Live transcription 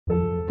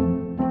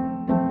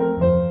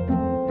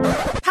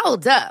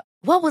Hold up.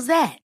 What was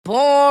that?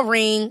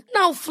 Boring.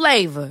 No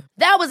flavor.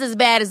 That was as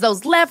bad as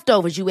those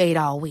leftovers you ate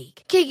all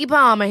week. Keke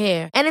Palmer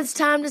here. And it's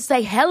time to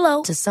say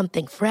hello to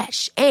something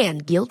fresh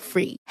and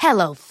guilt-free.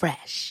 Hello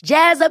Fresh.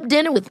 Jazz up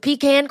dinner with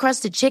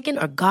pecan-crusted chicken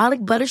or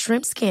garlic butter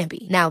shrimp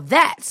scampi. Now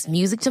that's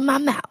music to my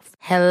mouth.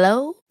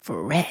 Hello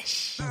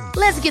Fresh.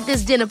 Let's get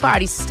this dinner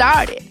party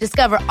started.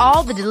 Discover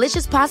all the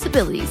delicious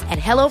possibilities at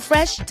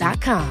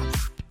hellofresh.com.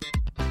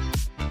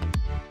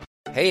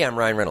 Hey, I'm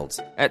Ryan Reynolds.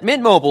 At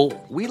Mint Mobile,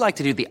 we like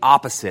to do the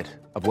opposite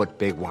of what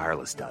Big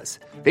Wireless does.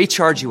 They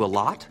charge you a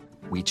lot,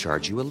 we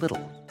charge you a little.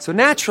 So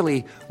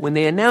naturally, when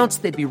they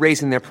announced they'd be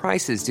raising their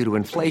prices due to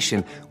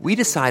inflation, we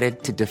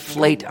decided to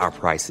deflate our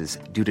prices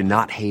due to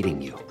not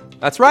hating you.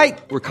 That's right.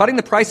 We're cutting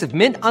the price of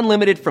Mint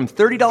Unlimited from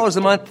 $30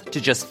 a month to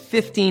just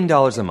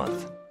 $15 a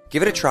month.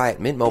 Give it a try at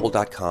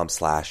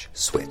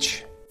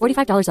mintmobile.com/switch.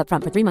 $45 up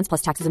front for 3 months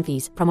plus taxes and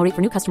fees. Promo rate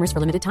for new customers for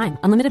limited time.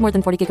 Unlimited more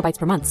than 40 gigabytes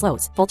per month.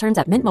 Slows full terms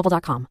at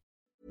mintmobile.com.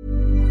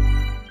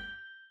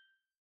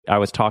 I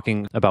was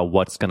talking about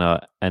what's going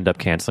to end up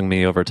canceling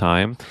me over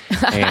time.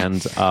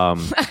 And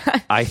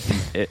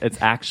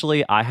it's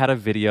actually, I had a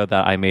video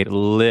that I made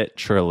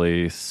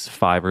literally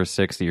 5 or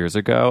 6 years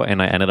ago,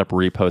 and I ended up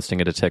reposting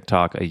it to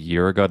TikTok a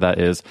year ago. That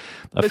is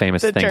a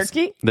famous thing.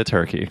 Turkey? The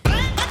turkey.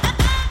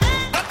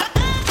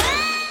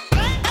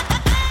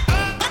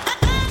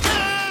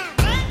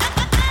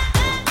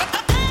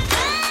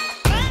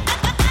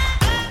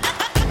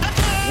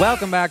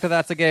 Welcome back to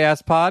That's a Gay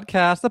Ass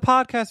Podcast, the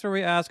podcast where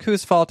we ask,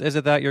 whose fault is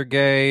it that you're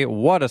gay?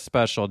 What a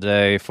special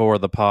day for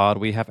the pod.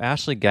 We have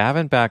Ashley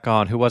Gavin back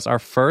on, who was our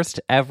first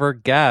ever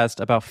guest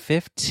about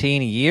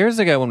 15 years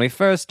ago when we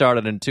first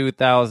started in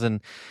 2000.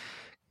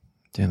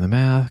 Do the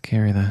math,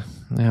 carry the...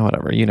 Yeah,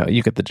 whatever. You know,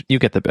 you get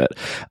the bit.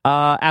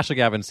 Ashley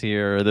Gavin's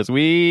here this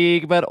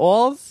week, but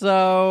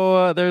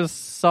also there's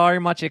so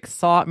much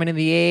excitement in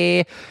the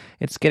air.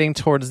 It's getting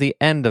towards the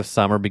end of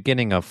summer,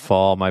 beginning of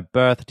fall. My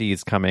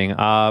birthday's coming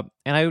up.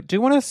 And I do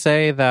want to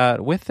say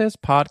that with this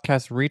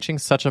podcast reaching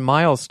such a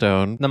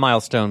milestone, the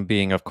milestone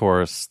being, of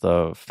course,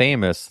 the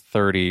famous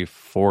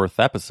 34th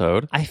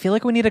episode, I feel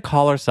like we need to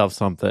call ourselves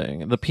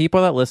something. The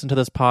people that listen to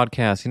this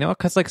podcast, you know,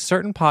 because like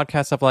certain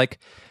podcasts have like,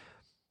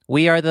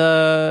 we are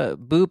the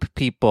boop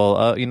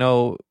people, you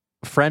know,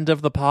 friend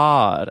of the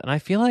pod. And I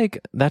feel like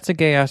that's a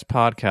gay ass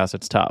podcast.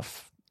 It's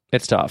tough.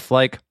 It's tough.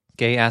 Like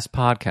gay ass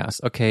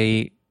podcast.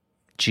 Okay.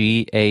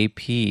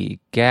 GAP,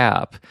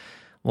 Gap.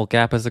 Well,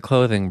 Gap is a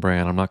clothing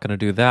brand. I'm not going to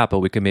do that, but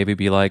we could maybe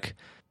be like,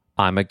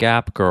 I'm a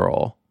Gap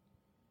girl.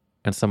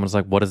 And someone's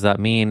like, what does that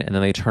mean? And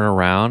then they turn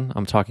around.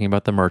 I'm talking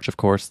about the merch, of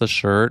course, the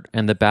shirt.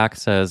 And the back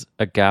says,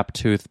 a gap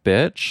tooth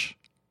bitch.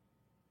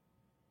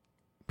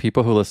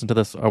 People who listen to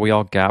this, are we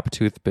all gap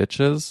tooth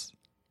bitches?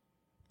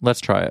 Let's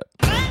try it.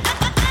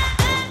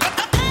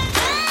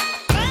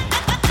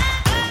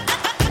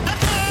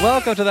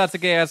 Welcome to That's a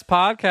Gay Ass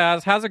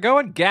Podcast. How's it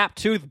going, gap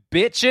tooth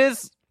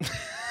bitches?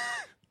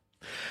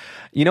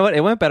 You know what?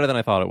 It went better than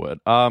I thought it would.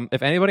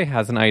 If anybody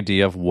has an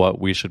idea of what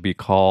we should be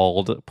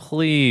called,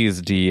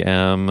 please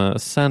DM,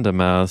 send a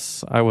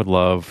mess. I would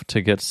love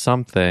to get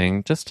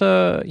something just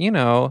to, you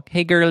know,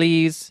 hey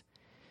girlies,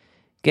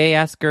 gay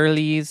ass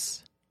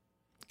girlies,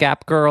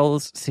 gap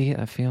girls. See,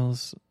 that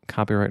feels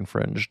copyright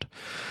infringed.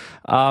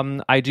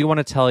 I do want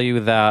to tell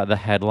you that the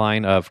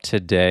headline of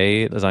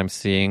today is I'm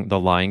seeing The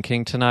Lion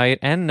King tonight.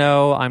 And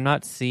no, I'm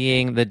not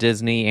seeing the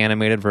Disney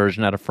animated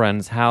version at a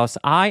friend's house.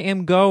 I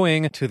am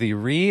going to the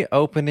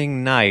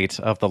reopening night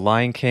of The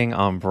Lion King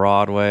on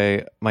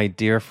Broadway. My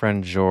dear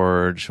friend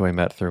George, who I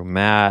met through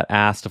Matt,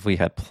 asked if we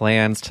had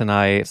plans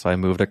tonight. So I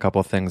moved a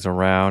couple things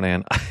around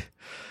and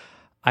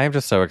I am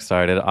just so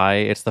excited.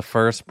 It's the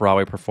first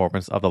Broadway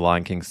performance of The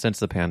Lion King since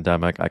the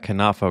pandemic. I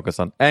cannot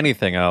focus on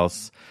anything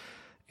else.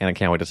 And I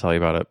can't wait to tell you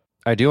about it.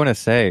 I do want to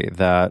say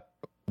that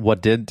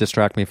what did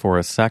distract me for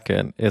a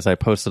second is I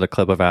posted a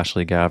clip of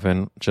Ashley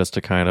Gavin just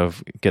to kind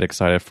of get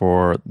excited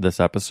for this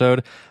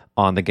episode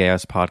on the Gay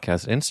Ass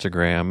Podcast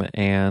Instagram.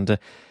 And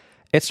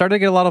it started to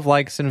get a lot of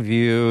likes and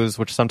views,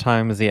 which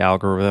sometimes the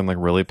algorithm like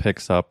really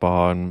picks up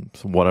on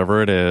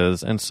whatever it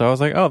is. And so I was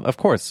like, oh, of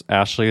course,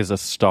 Ashley is a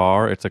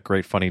star. It's a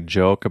great funny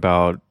joke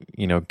about,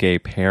 you know, gay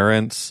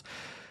parents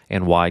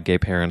and why gay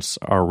parents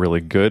are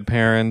really good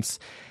parents.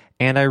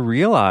 And I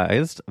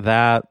realized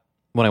that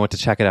when I went to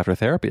check it after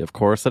therapy, of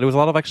course, that it was a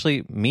lot of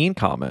actually mean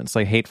comments,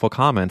 like hateful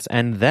comments.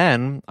 And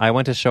then I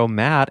went to show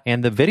Matt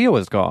and the video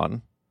was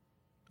gone.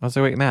 I was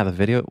like, wait, Matt, the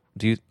video,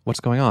 what's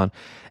going on?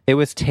 It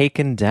was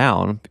taken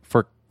down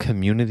for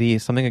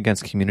something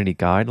against community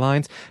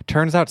guidelines.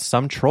 Turns out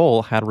some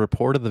troll had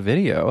reported the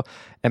video.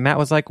 And Matt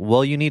was like,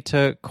 well, you need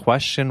to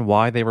question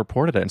why they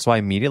reported it. And so I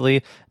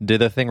immediately did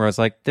the thing where I was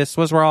like, this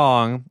was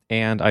wrong.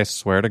 And I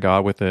swear to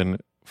God, within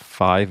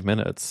 5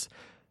 minutes,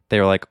 they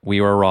were like,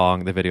 we were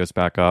wrong. The video's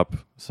back up.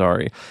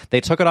 Sorry.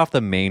 They took it off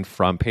the main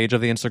front page of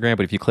the Instagram,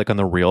 but if you click on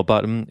the reel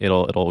button,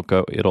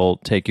 it'll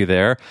take you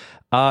there.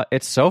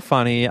 It's so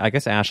funny. I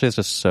guess Ashley is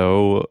just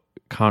so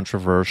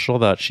controversial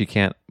that she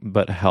can't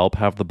but help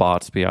have the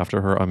bots be after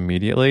her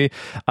immediately.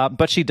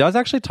 But she does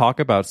actually talk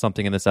about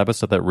something in this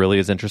episode that really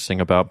is interesting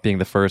about being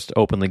the first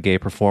openly gay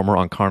performer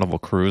on Carnival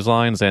Cruise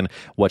Lines and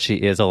what she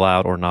is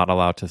allowed or not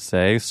allowed to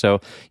say. So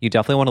you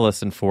definitely want to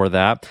listen for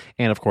that.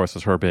 And of course,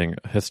 it's her being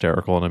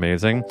hysterical and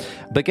amazing.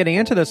 But getting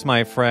into this,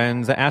 my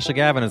friends, Ashley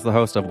Gavin is the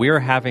host of We're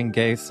Having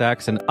Gay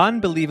Sex, an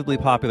unbelievably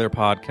popular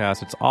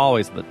podcast. It's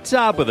always at the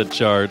top of the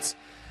charts.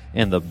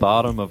 In the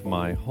bottom of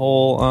my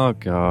hole. Oh,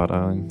 God.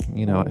 I'm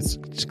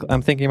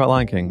thinking about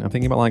Lion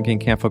King.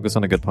 Can't focus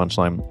on a good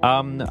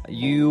punchline.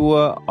 You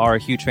are a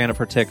huge fan of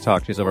her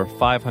TikTok. She's over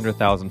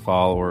 500,000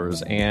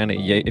 followers. And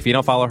if you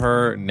don't follow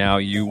her, now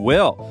you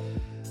will.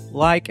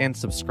 Like and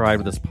subscribe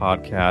to this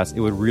podcast.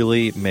 It would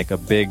really make a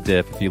big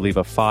diff if you leave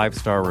a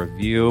 5-star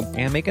review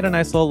and make it a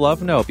nice little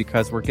love note,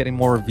 because we're getting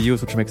more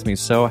reviews, which makes me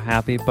so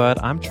happy.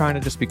 But I'm trying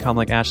to just become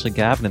like Ashley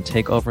Gavin and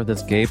take over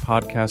this gay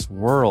podcast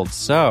world.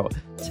 So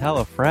tell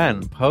a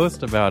friend,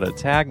 post about it,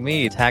 tag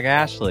me, tag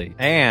Ashley,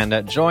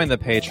 and join the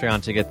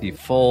Patreon to get the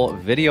full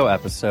video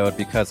episode,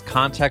 because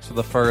context for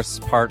the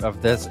first part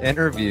of this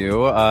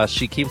interview,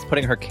 she keeps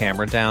putting her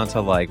camera down to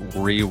like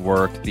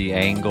rework the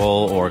angle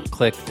or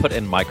put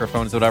in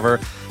microphones or whatever,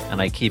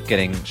 and I keep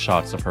getting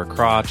shots of her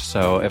crotch.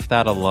 So if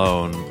that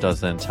alone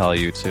doesn't tell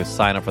you to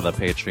sign up for the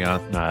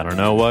Patreon, I don't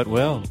know what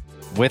will.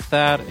 With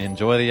that,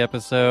 enjoy the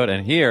episode,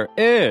 and here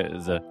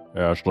is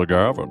Ashley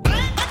Gavin.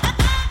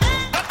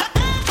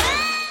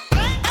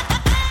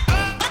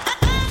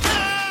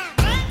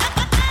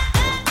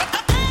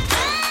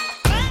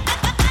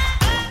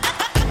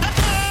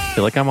 I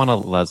feel like I'm on a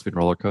lesbian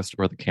roller coaster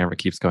where the camera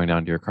keeps going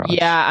down to your crotch.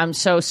 Yeah, I'm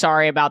so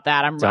sorry about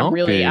that. I'm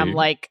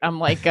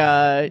like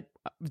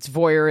it's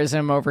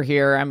voyeurism over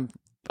here.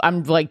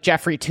 I'm like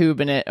Jeffrey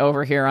Tubin it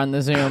over here on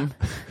the Zoom.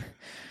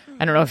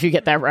 I don't know if you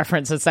get that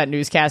reference. It's that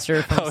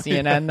newscaster from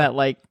CNN that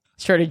like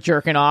started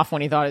jerking off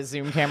when he thought his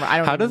Zoom camera. I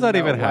don't. How does that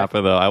even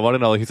happen though? I want to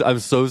know. I'm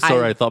so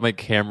sorry. I thought my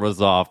camera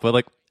was off, but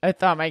like. I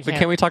thought my camera. But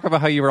can we talk about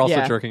how you were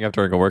also jerking off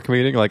during a work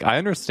meeting? Like, I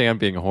understand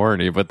being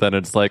horny, but then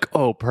it's like,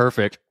 oh,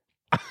 perfect.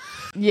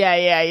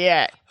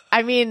 Yeah.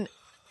 I mean,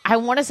 I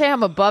want to say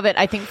I'm above it.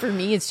 I think for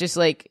me, it's just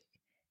like,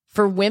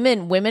 for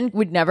women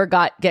would never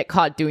get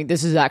caught doing,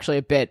 this is actually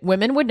a bit,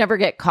 women would never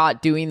get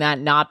caught doing that,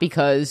 not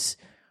because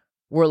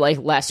we're like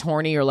less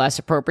horny or less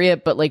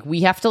appropriate, but like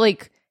we have to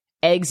like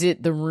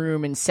exit the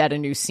room and set a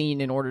new scene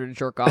in order to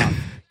jerk off.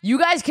 You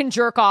guys can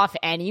jerk off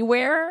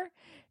anywhere.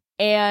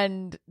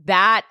 And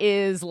that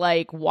is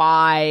like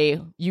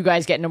why you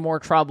guys get into more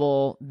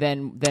trouble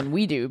than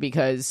we do,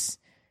 because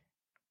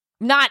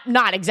not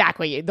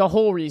exactly the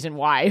whole reason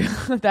why.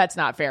 That's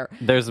not fair.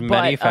 There's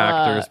many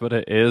factors, but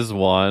it is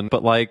one.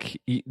 But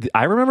like,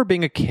 I remember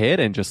being a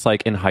kid and just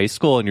like in high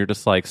school, and you're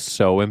just like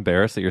so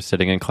embarrassed that you're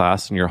sitting in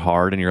class and you're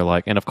hard and you're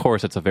like, and of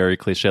course it's a very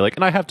cliche, like,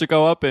 and I have to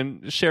go up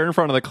and share in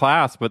front of the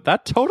class. But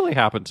that totally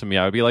happened to me.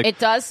 I would be like, it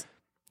does.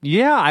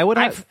 Yeah, I would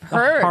have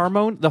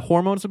heard the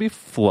hormones would be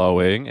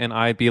flowing, and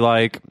I'd be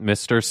like,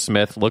 Mr.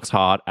 Smith looks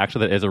hot.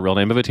 Actually, that is a real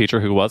name of a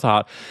teacher who was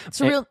hot. It's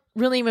a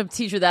real name of a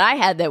teacher that I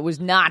had that was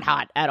not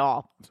hot at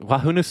all. Well,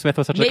 who knew Smith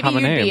was such a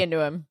common name? Maybe you'd be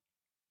into him.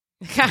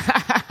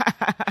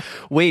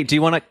 Wait, do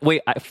you want to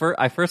wait?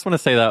 I first want to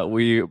say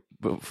that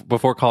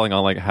before calling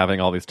on like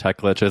having all these tech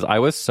glitches, I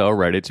was so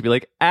ready to be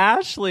like,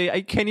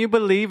 Ashley, can you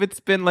believe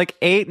it's been like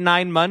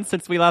 8-9 months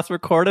since we last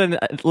recorded,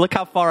 and look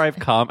how far I've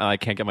come, and I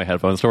can't get my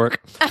headphones to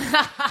work.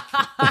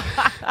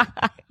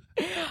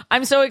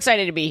 I'm so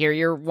excited to be here.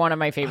 You're one of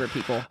my favorite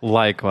people.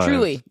 Likewise.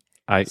 Truly.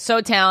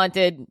 So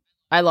talented.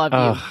 I love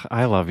you.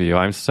 I love you.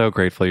 I'm so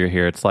grateful you're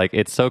here. It's like,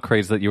 it's so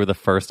crazy that you were the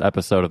first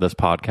episode of this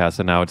podcast,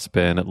 and now it's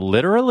been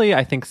literally,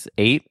 I think,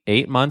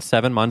 7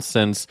 months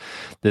since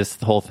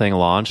this whole thing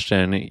launched.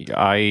 And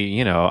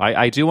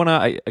I do want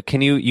to,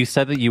 you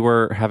said that you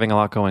were having a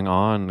lot going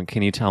on.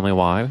 Can you tell me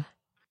why?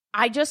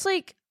 I just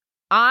like,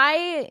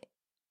 I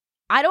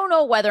don't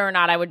know whether or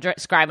not I would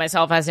describe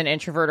myself as an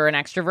introvert or an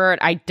extrovert.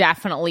 I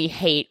definitely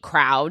hate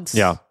crowds.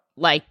 Yeah.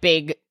 Like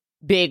big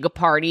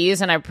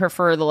parties. And I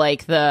prefer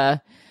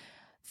the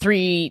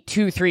 3,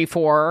 2, 3,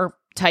 4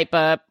 type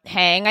of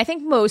hang. I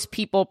think most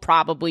people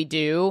probably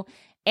do.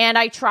 And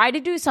I try to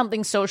do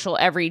something social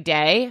every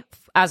day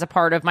as a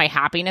part of my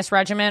happiness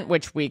regimen,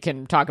 which we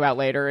can talk about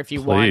later if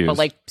you want. But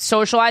like,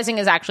 socializing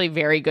is actually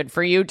very good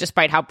for you,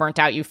 despite how burnt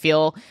out you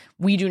feel.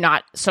 We do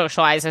not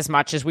socialize as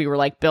much as we were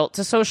like built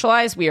to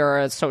socialize. We are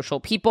a social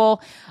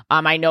people.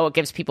 I know it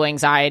gives people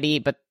anxiety,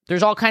 but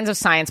there's all kinds of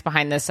science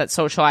behind this, that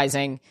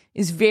socializing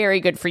is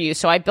very good for you.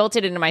 So I built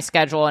it into my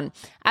schedule. And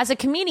as a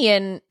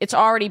comedian,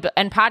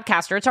 and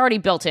podcaster, it's already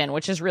built in,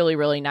 which is really,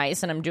 really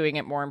nice. And I'm doing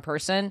it more in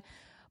person.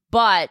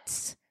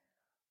 But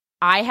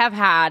I have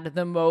had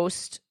the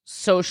most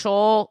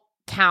social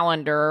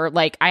calendar.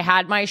 Like, I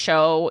had my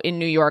show in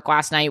New York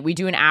last night. We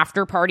do an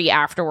after party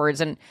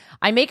afterwards. And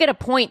I make it a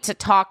point to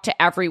talk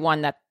to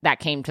everyone that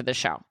came to the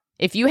show.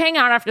 If you hang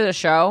out after the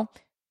show,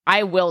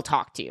 I will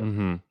talk to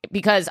you,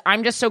 because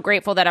I'm just so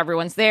grateful that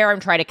everyone's there. I'm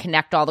trying to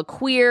connect all the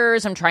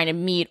queers. I'm trying to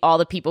meet all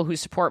the people who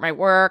support my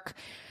work.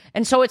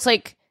 And so it's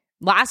like,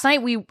 last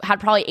night we had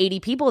probably 80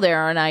 people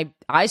there, and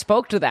I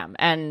spoke to them.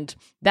 And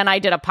then I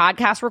did a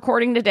podcast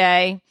recording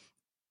today.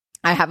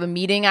 I have a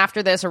meeting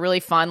after this, a really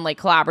fun, like,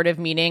 collaborative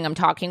meeting. I'm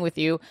talking with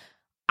you.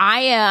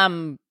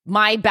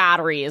 My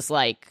battery is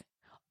like,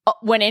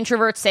 when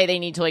introverts say they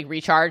need to, like,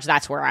 recharge,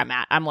 that's where I'm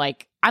at. I'm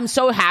like, I'm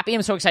so happy.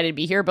 I'm so excited to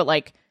be here. But,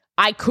 like,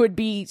 I could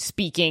be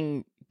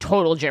speaking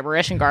total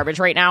gibberish and garbage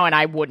right now, and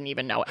I wouldn't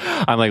even know it.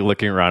 I'm like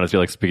looking around as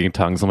you're like speaking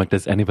tongues. I'm like,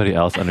 does anybody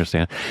else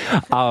understand?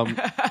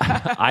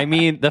 I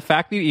mean, the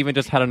fact that you even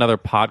just had another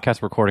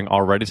podcast recording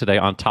already today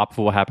on top of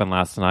what happened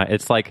last night,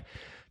 it's like,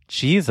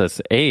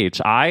 Jesus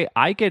H.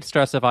 I get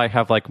stressed if I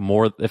have like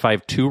if I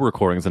have 2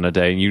 recordings in a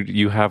day and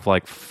you have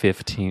like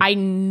 15. I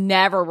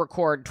never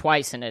record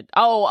twice in it.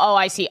 Oh,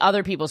 I see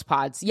other people's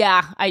pods.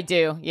 Yeah, I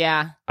do.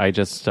 Yeah. I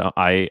just,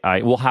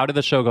 well, how did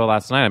the show go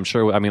last night? I'm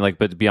sure, I mean, like,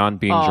 but beyond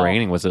being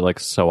draining, was it like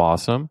so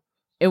awesome?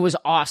 It was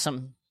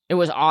awesome. It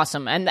was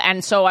awesome.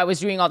 And so I was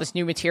doing all this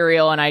new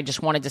material and I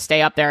just wanted to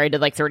stay up there. I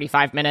did like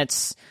 35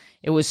 minutes.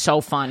 It was so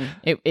fun.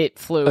 It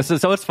flew.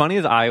 So what's funny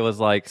is I was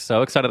like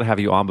so excited to have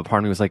you on, but part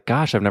of me was like,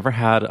 gosh, I've never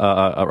had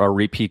a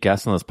repeat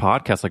guest on this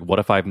podcast. Like, what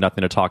if I have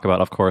nothing to talk about?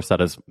 Of course,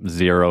 that is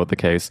 0 the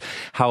case.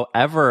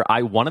 However,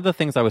 one of the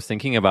things I was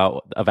thinking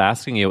about of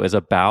asking you is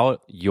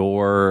about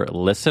your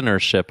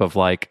listenership of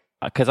like,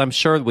 because I'm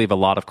sure we have a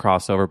lot of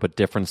crossover, but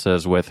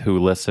differences with who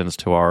listens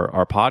to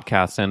our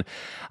podcast. And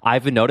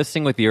I've been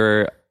noticing with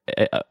your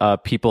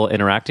people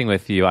interacting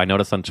with you, I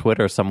noticed on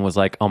Twitter someone was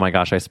like, oh my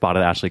gosh, I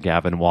spotted Ashley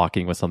Gavin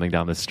walking with something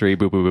down the street,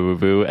 boo boo boo boo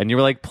boo, and you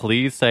were like,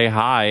 please say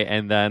hi.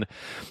 And then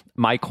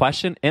my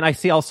question, and I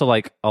see also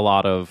like a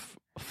lot of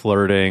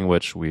flirting,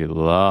 which we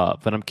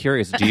love, but I'm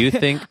curious, do you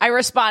think I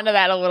respond to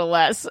that a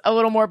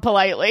little more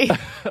politely?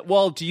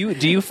 Well, do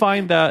you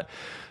find that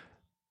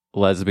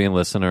lesbian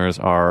listeners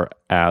are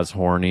as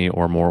horny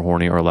or more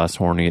horny or less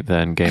horny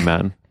than gay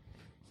men?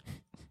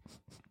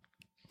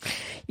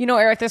 You know,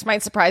 Eric, this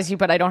might surprise you,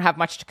 but I don't have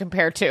much to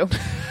compare to.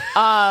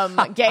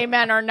 Gay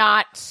men are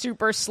not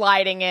super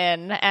sliding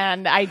in,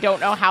 and I don't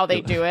know how they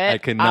do it. I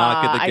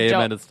cannot get the gay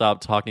men to stop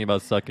talking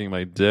about sucking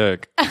my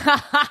dick.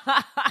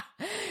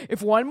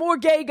 If one more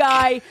gay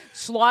guy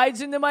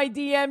slides into my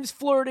DMs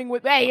flirting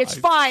with, hey, it's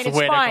fine.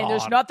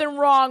 There's nothing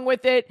wrong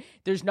with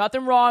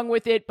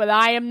it. But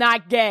I am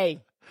not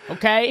gay.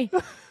 Okay?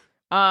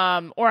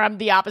 Or I'm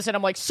the opposite.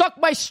 I'm like, suck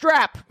my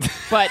strap.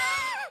 But,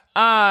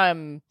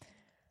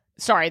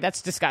 sorry,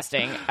 that's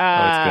disgusting.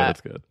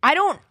 That's good.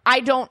 I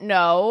don't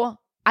know.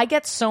 I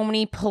get so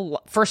many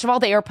first of all,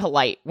 they are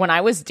polite. When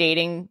I was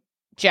dating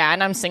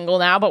Jen, I'm single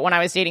now, but when I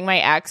was dating my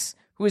ex,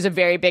 who was a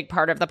very big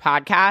part of the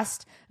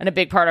podcast and a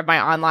big part of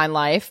my online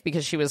life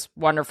because she was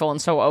wonderful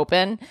and so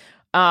open,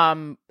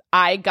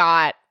 I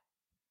got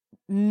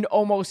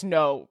almost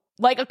no,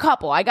 like a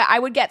couple. I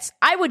would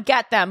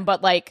get them,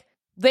 but like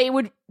they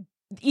would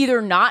either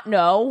not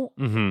know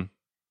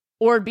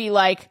or be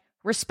like,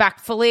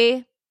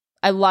 respectfully,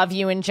 I love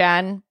you and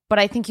Jen, but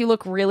I think you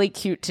look really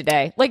cute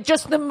today. Like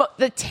just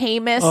the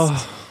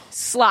tamest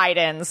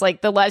slide-ins.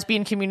 Like the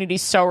lesbian community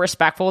is so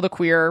respectful. The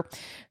queer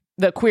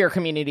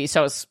community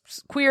so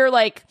queer,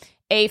 like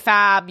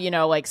AFAB, you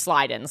know, like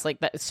slide-ins, like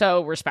that,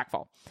 so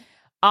respectful.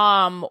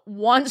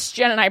 Once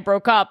Jen and I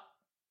broke up,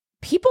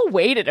 people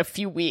waited a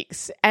few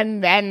weeks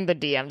and then the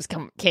DMs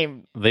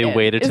came. They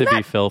waited to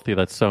be filthy.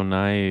 That's so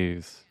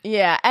nice.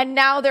 Yeah, and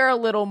now they're a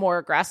little more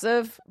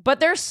aggressive,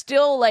 but they're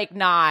still like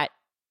not.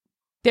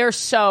 They're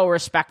so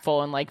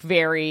respectful and like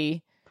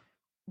very,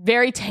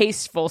 very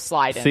tasteful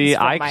slide-ins. See,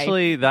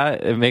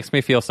 that it makes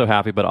me feel so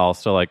happy, but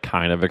also like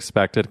kind of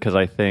expected, because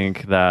I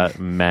think that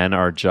men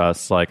are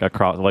just like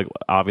across. Like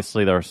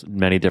obviously, there's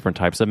many different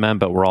types of men,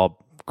 but we're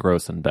all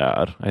gross and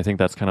bad. I think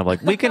that's kind of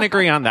like we can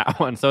agree on that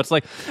one. So it's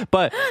like,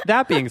 but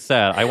that being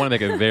said, I want to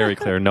make it very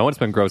clear: no one's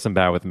been gross and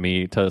bad with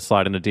me to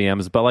slide into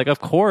DMs. But like, of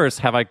course,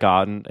 have I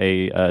gotten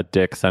a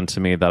dick sent to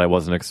me that I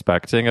wasn't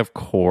expecting? Of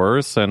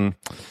course, and.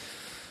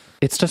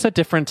 It's just a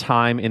different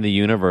time in the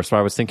universe where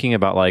I was thinking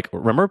about like,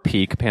 remember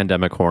peak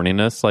pandemic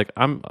horniness? Like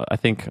I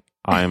think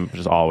I'm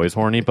just always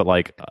horny, but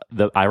like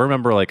I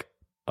remember like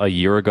a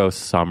year ago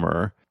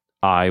summer,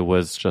 I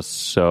was just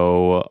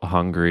so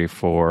hungry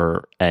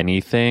for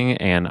anything,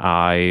 and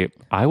I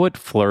would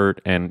flirt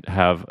and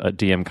have a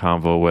DM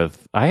convo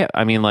with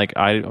I mean like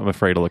I'm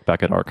afraid to look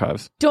back at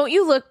archives. Don't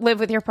you live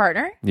with your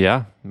partner?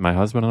 Yeah, my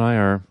husband and I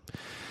are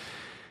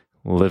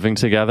living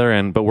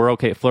together, but we're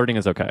okay. Flirting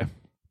is okay.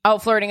 Oh,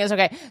 flirting is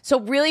okay. So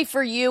really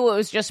for you, it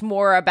was just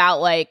more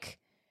about like,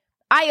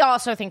 I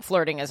also think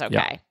flirting is okay.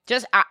 Yeah.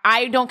 Just,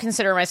 I don't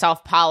consider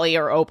myself poly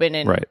or open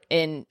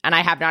and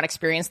I have not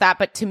experienced that.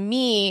 But to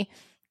me,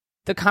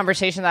 the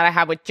conversation that I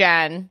have with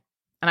Jen,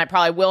 and I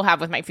probably will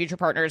have with my future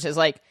partners, is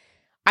like,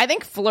 I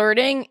think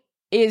flirting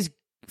is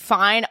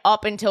fine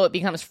up until it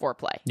becomes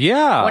foreplay.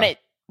 Yeah.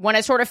 When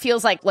it sort of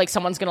feels like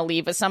someone's going to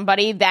leave with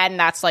somebody, then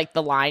that's like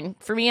the line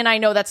for me. And I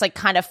know that's like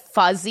kind of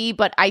fuzzy,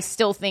 but I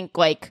still think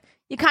like,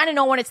 you kind of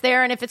know when it's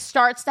there, and if it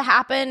starts to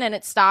happen and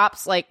it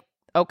stops, like,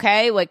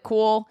 okay, like,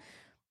 cool.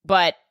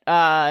 But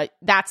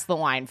that's the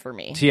line for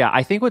me. So, yeah,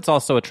 I think what's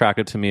also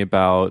attractive to me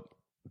about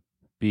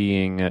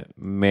being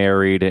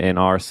married in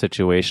our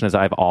situation is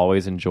I've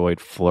always enjoyed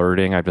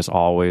flirting. I've just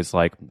always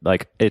like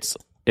it's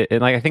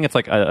and I think it's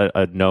like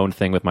a known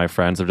thing with my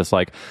friends of just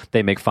like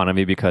they make fun of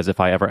me because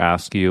if I ever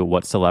ask you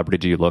what celebrity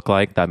do you look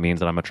like, that means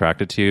that I'm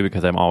attracted to you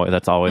because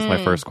that's always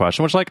my first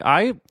question, which like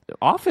I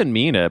often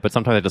mean it, but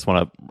sometimes I just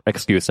want an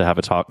excuse to have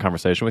a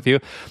conversation with you.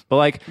 But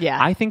like,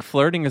 I think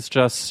flirting is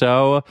just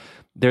so.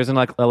 There's an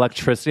like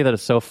electricity that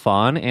is so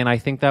fun, and I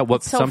think that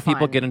what some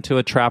people get into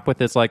a trap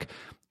with is like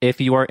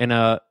if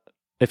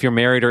you're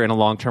married or in a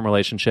long-term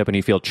relationship and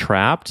you feel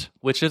trapped,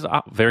 which is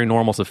very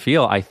normal to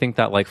feel, I think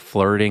that like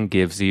flirting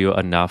gives you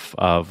enough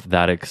of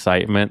that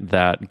excitement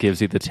that gives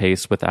you the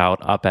taste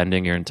without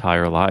upending your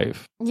entire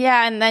life.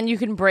 Yeah, and then you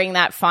can bring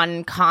that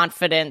fun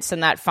confidence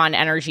and that fun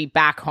energy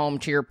back home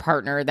to your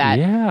partner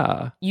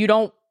that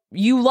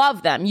you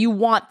love them, you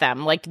want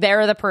them, like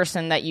they're the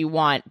person that you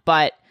want,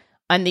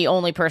 and the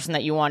only person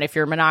that you want if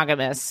you're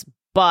monogamous,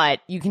 but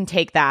you can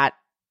take that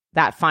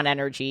fun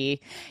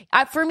energy.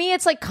 For me,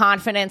 it's like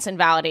confidence and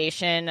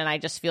validation, and I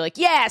just feel like,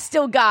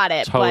 still got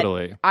it.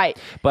 Totally.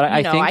 But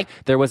I think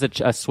there was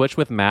a switch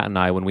with Matt and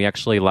I when we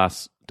actually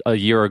a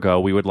year ago,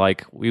 we would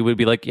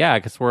be like, yeah,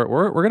 because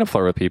we're gonna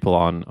flirt with people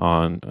on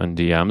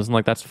DMs, and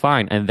like that's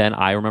fine. And then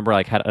I remember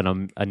like had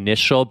an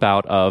initial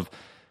bout of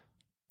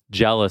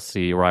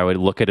jealousy where I would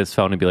look at his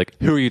phone and be like,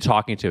 who are you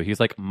talking to?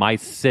 He's like, my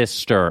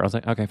sister. I was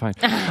like, okay, fine.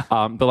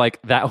 But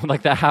like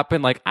that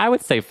happened like I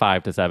would say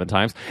 5 to 7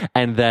 times.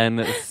 And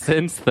then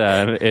since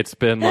then it's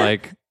been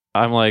like,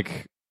 I'm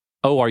like,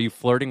 oh, are you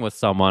flirting with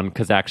someone?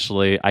 Because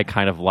actually I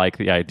kind of like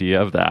the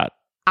idea of that.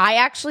 I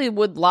actually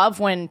would love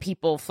when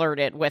people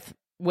flirted with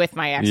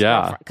my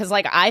ex-girlfriend because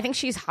like I think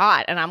she's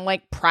hot and I'm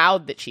like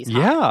proud that she's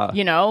hot.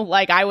 You know,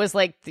 like I was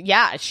like,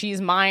 yeah,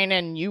 she's mine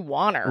and you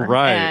want her,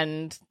 right?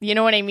 And you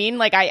know what I mean?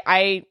 Like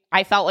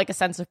I felt like a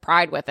sense of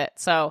pride with it,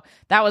 so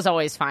that was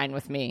always fine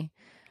with me.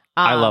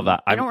 I love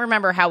that. I don't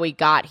remember how we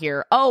got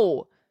here.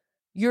 Oh,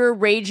 you're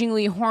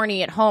ragingly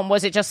horny at home.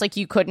 Was it just like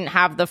you couldn't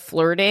have the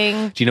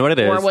flirting? Do you know what it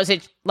is? Or was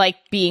it like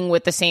being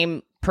with the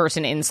same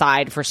person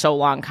inside for so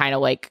long kind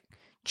of like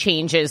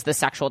changes the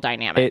sexual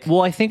dynamic?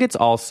 Well, I think it's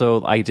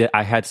also I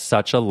had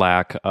such a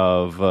lack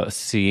of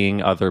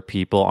seeing other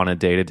people on a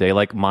day-to-day.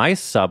 Like my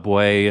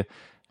subway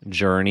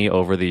journey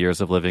over the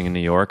years of living in New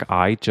York,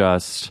 I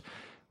just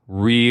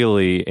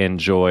really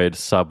enjoyed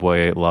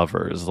subway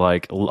lovers.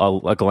 Like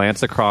a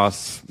glance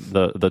across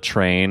the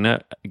train,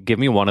 give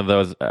me one of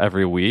those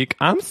every week.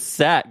 I'm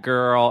set,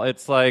 girl.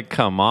 It's like,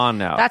 come on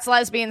now. That's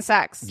lesbian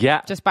sex.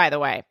 Yeah. Just by the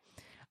way,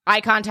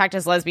 eye contact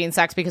is lesbian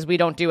sex because we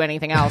don't do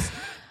anything else.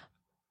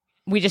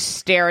 We just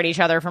stare at each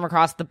other from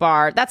across the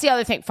bar. That's the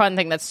other fun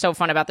thing that's so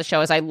fun about the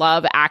show is I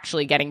love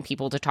actually getting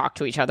people to talk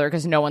to each other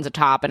because no one's a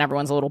top and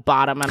everyone's a little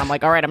bottom. And I'm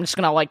like, all right, I'm just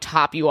going to like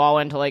top you all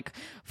into like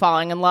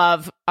falling in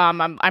love.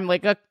 I'm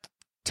like a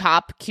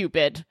top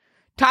Cupid,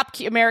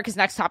 America's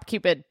Next Top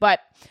Cupid. But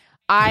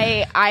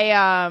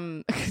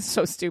I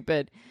so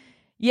stupid.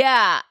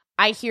 Yeah.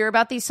 I hear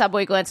about these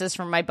subway glances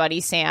from my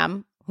buddy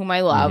Sam, whom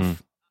I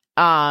love.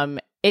 Mm-hmm.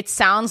 It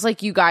sounds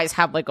like you guys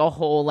have like a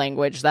whole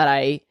language that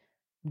I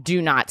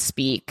do not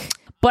speak.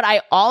 But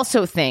I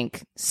also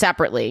think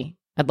separately,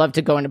 I'd love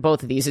to go into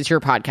both of these. It's your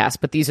podcast,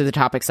 but these are the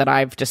topics that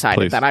I've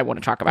decided that I want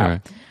to talk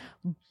about.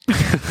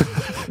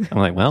 Right. I'm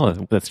like, well,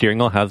 the steering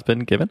wheel has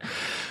been given.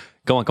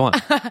 Go on.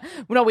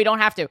 No, we don't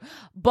have to.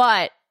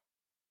 But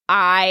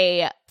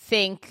I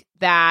think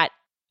that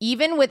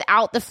even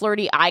without the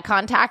flirty eye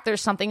contact,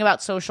 there's something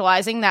about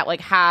socializing that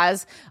like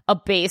has a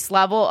base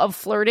level of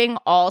flirting,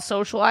 all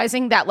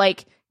socializing that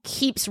like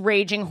keeps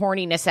raging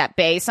horniness at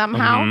bay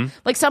somehow. Mm-hmm.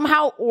 Like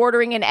somehow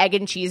ordering an egg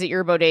and cheese at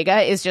your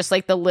bodega is just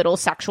like the little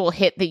sexual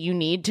hit that you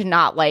need to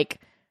not like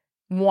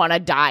want to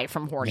die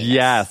from horniness.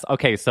 Yes.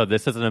 Okay, so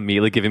this is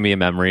immediately giving me a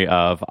memory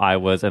of I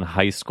was in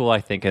high school,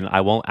 I think, and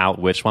I won't out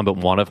which one, but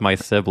one of my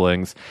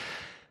siblings,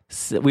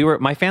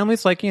 my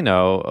family's like, you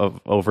know,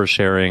 of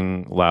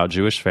oversharing loud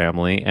Jewish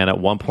family. And at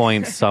one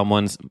point,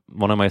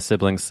 one of my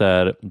siblings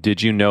said,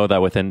 did you know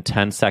that within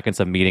 10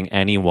 seconds of meeting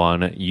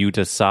anyone, you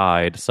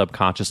decide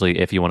subconsciously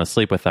if you want to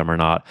sleep with them or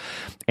not?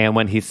 And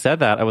when he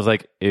said that, I was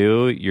like,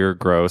 ew, you're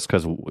gross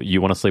because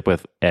you want to sleep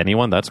with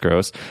anyone? That's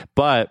gross.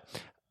 But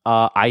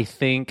I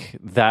think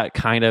that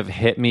kind of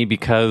hit me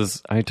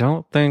because I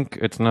don't think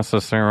it's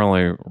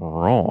necessarily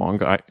wrong.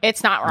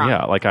 It's not wrong.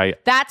 Yeah,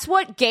 that's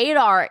what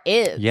gaydar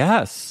is.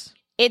 Yes.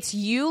 It's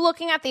you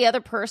looking at the other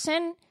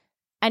person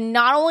and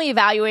not only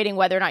evaluating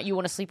whether or not you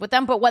want to sleep with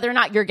them, but whether or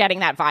not you're getting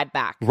that vibe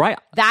back. Right.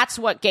 That's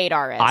what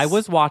gaydar is. I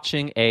was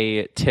watching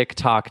a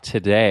TikTok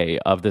today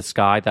of this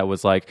guy that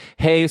was like,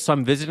 hey, so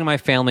I'm visiting my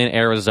family in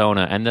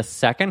Arizona. And the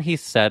second he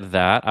said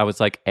that, I was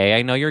like, A,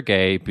 I know you're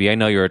gay. B, I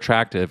know you're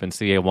attractive. And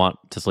C, I want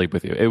to sleep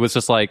with you. It was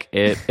just like,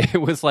 it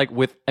was like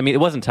it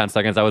wasn't 10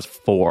 seconds. I was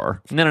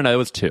 4. No, it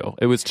was 2.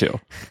 It was 2.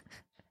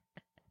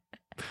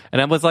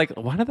 And I was like,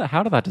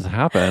 how did that just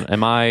happen?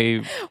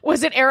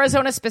 Was it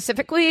Arizona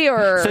specifically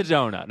or?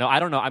 Sedona. No, I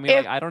don't know. I mean,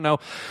 I don't know.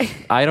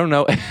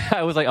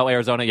 I was like, oh,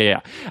 Arizona. Yeah.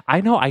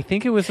 I know. I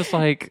think it was just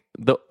like,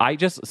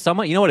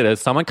 someone, you know what it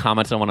is? Someone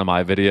commented on one of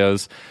my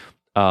videos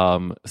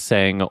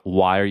saying,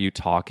 why are you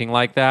talking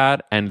like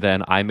that? And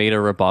then I made a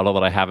rebuttal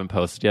that I haven't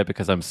posted yet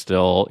because I'm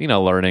still,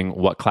 learning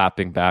what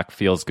clapping back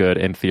feels good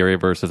in theory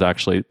versus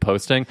actually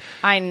posting.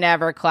 I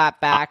never clap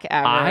back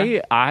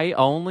ever. I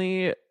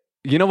only...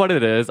 You know what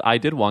it is? I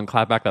did one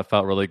clapback that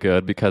felt really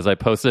good because I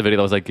posted a video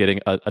that was like getting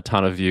a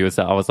ton of views.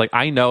 That I was like,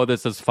 I know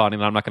this is funny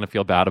and I'm not going to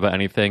feel bad about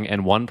anything.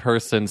 And one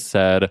person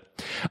said,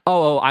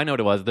 oh, I know what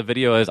it was. The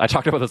video is, I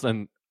talked about this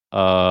in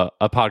a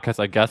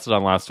podcast I guested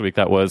on last week.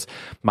 That was,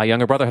 my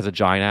younger brother has a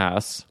giant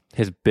ass,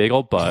 his big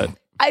old butt.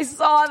 I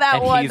saw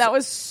that one. That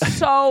was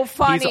so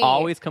funny. He's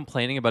always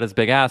complaining about his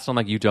big ass. So I'm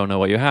like, you don't know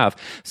what you have.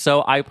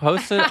 So I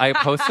posted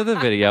the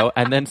video,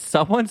 and then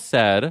someone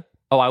said,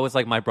 oh, I was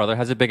like, my brother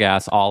has a big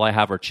ass. All I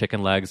have are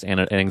chicken legs and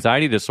an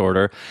anxiety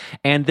disorder.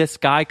 And this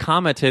guy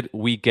commented,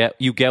 you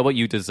get what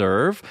you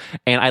deserve.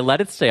 And I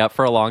let it stay up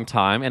for a long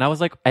time. And I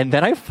was like, and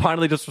then I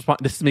finally just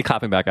responded. This is me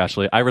clapping back,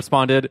 actually. I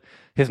responded,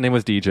 his name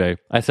was DJ.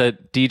 I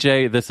said,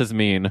 DJ, this is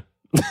mean.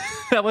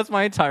 That was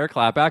my entire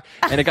clapback.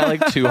 And it got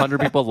like 200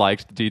 people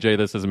liked DJ,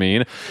 this is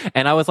mean.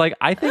 And I was like,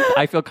 I think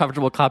I feel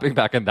comfortable clapping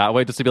back in that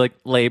way, just to be like,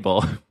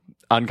 label,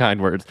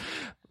 unkind words.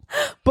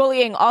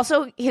 Bullying.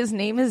 Also, his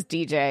name is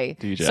DJ.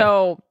 DJ.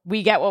 So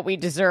we get what we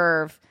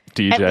deserve.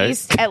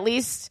 DJ.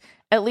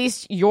 At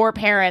least your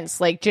parents,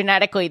 like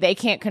genetically, they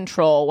can't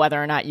control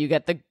whether or not you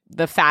get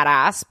the fat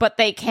ass, but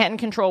they can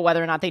control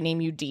whether or not they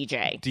name you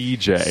DJ.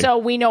 DJ. So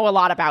we know a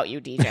lot about you,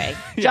 DJ.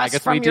 Yeah, I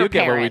guess we do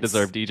get what we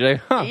deserve, DJ.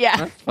 Huh, yeah.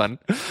 That's fun.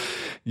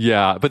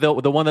 Yeah, but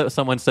the one that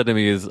someone said to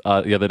me is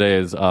the other day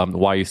is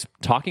why are you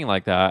talking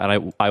like that?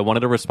 And I wanted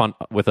to respond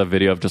with a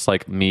video of just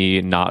like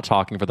me not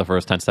talking for the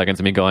first 10 seconds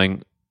and me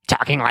going,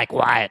 talking like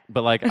what?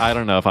 But like, I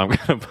don't know if I'm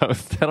going to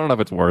post. I don't know if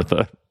it's worth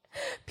it.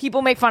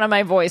 People make fun of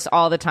my voice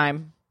all the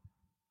time.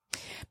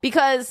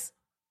 Because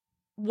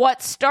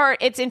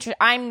it's interesting.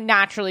 I'm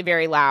naturally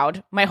very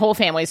loud. My whole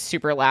family's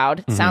super loud.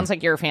 Mm-hmm. Sounds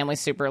like your family's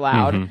super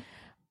loud. Mm-hmm.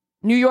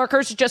 New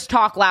Yorkers just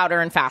talk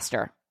louder and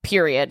faster.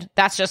 Period.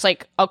 That's just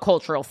like a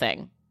cultural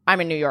thing.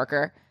 I'm a New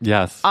Yorker.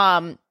 Yes.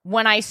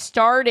 When I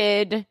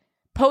started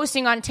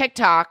posting on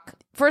TikTok,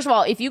 first of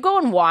all, if you go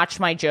and watch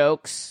my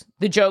jokes,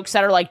 the jokes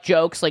that are like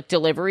jokes, like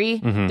delivery,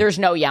 mm-hmm. there's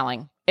no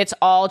yelling. It's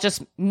all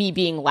just me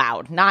being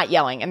loud, not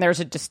yelling. And there's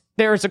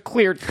a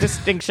clear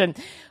distinction.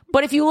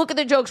 But if you look at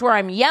the jokes where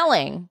I'm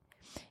yelling,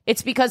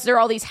 it's because there are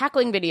all these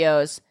heckling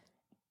videos.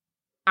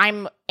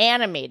 I'm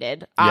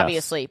animated,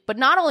 obviously. Yes. But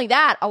not only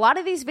that, a lot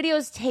of these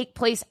videos take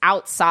place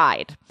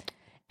outside.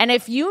 And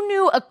if you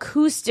knew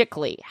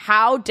acoustically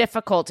how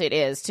difficult it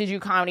is to do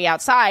comedy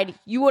outside,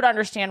 you would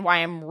understand why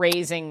I'm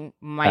raising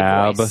my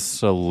voice.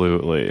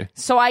 Absolutely.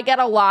 So I get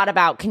a lot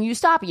about, can you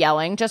stop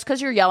yelling? Just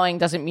because you're yelling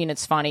doesn't mean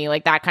it's funny,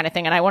 like that kind of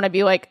thing. And I want to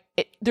be like,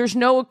 there's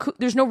no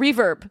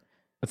reverb.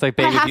 It's like,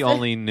 baby, if you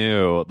only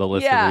knew the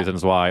list of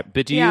reasons why.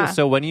 But so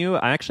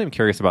I actually am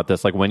curious about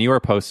this, like when you are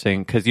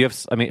posting, because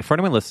for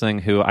anyone listening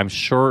who I'm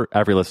sure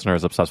every listener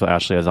is obsessed with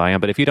Ashley as I am,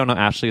 but if you don't know,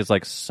 Ashley is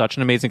like such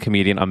an amazing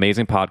comedian,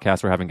 amazing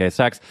podcast, We're Having Gay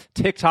Sex,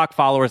 TikTok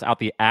followers out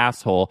the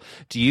asshole.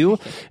 Do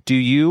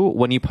you,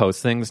 when you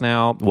post things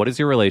now, what is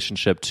your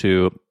relationship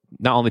to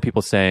not only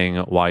people saying,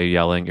 why are you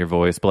yelling, your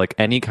voice, but like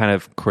any kind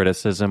of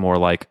criticism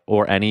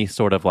or any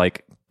sort of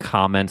like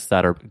comments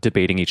that are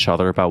debating each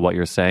other about what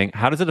you're saying?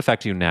 How does it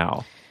affect you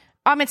now?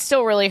 It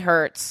still really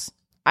hurts.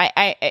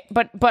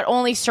 But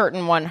only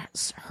certain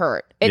ones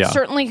hurt. It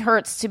certainly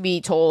hurts to be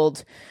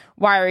told,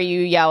 why are you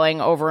yelling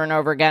over and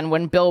over again,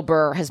 when Bill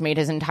Burr has made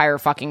his entire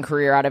fucking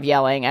career out of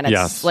yelling. And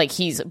it's like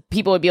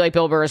people would be like,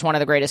 Bill Burr is one of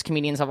the greatest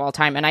comedians of all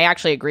time. And I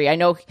actually agree. I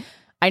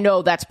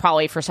know that's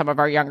probably for some of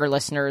our younger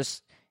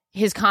listeners,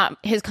 his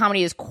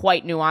comedy is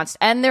quite nuanced.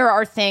 And there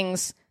are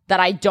things that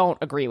I don't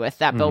agree with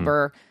that Bill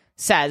Burr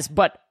says,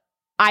 but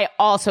I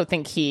also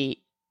think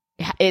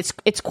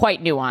it's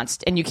quite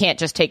nuanced, and you can't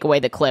just take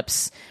away the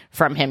clips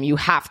from him. You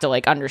have to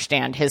like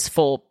understand his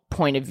full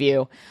point of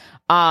view.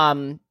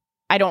 I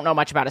don't know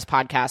much about his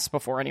podcast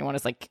before anyone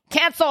is like,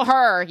 cancel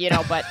her,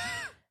 but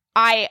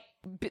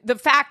the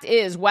fact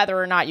is, whether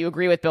or not you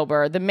agree with Bill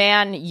Burr, the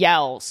man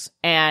yells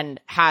and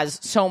has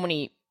so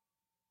many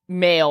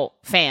male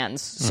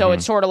fans. So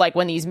it's sort of like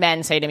when these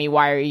men say to me,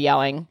 why are you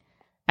yelling?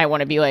 I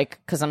want to be like,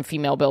 because I'm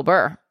female Bill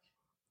Burr.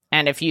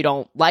 And if you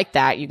don't like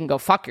that, you can go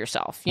fuck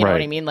yourself. You know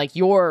what I mean? Like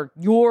you're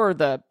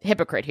the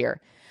hypocrite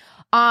here.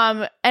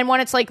 And when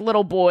it's like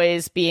little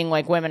boys being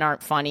like, women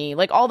aren't funny,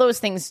 like all those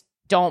things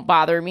don't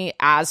bother me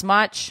as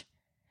much.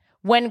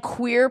 When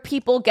queer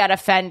people get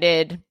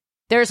offended,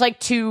 there's like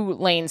two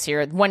lanes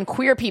here. When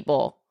queer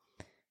people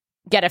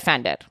get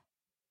offended,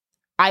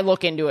 I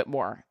look into it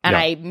more and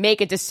I make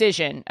a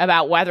decision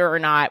about whether or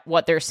not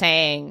what they're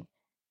saying,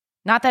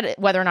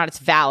 whether or not it's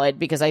valid,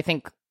 because I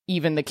think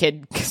even the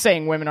kid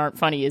saying women aren't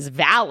funny is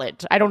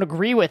valid. I don't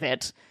agree with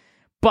it,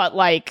 but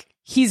like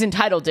he's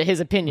entitled to his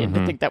opinion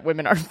to think that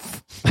women are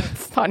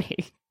funny.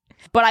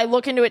 But I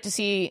look into it to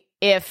see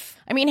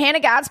Hannah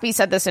Gadsby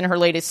said this in her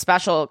latest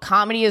special,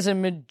 comedy is a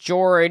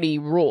majority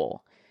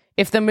rule.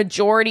 If the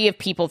majority of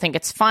people think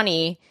it's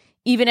funny,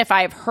 even if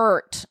I've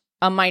hurt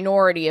a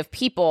minority of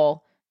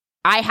people,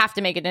 I have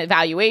to make an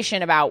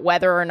evaluation about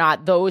whether or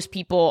not those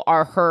people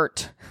are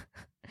hurt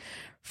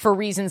for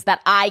reasons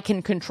that I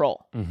can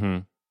control. Mm-hmm.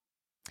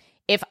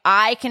 If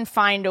I can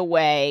find a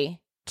way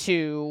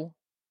to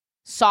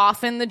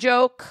soften the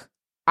joke,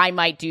 I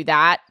might do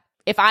that.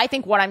 If I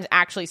think what I'm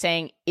actually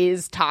saying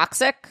is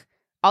toxic,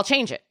 I'll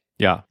change it.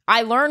 Yeah.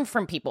 I learn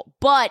from people.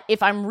 But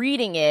if I'm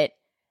reading it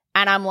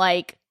and I'm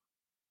like,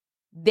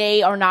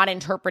 they are not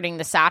interpreting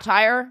the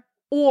satire,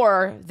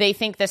 or they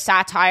think the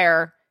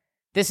satire,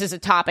 this is a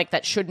topic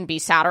that shouldn't be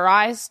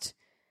satirized,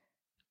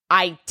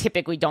 I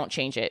typically don't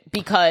change it,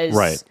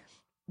 because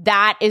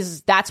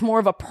that's more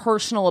of a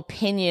personal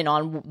opinion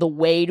on the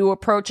way to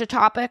approach a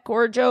topic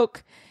or a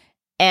joke.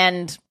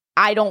 And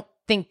I don't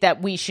think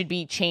that we should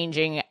be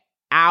changing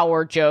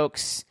our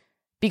jokes,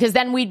 because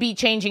then we'd be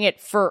changing it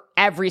for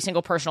every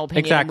single personal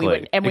opinion.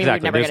 Exactly. And we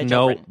would never get a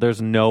joke written.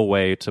 There's no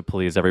way to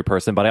please every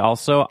person. But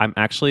I'm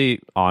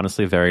actually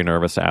honestly very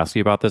nervous to ask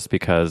you about this,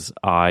 because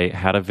I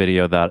had a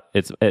video that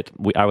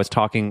I was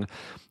talking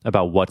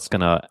about what's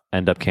going to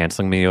end up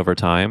canceling me over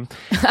time.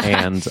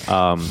 And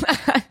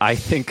I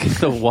think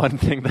the one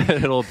thing that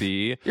it'll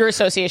be... Your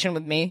association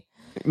with me.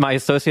 My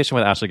association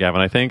with Ashley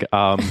Gavin, I think.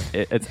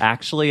 It's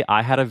actually,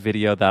 I had a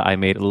video that I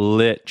made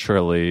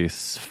literally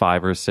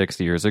 5 or 6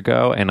 years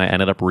ago, and I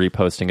ended up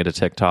reposting it to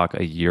TikTok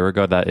a year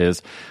ago. That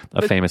is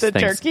a famous thing.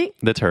 Turkey?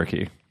 The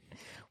turkey.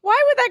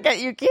 Why would that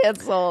get you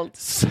canceled?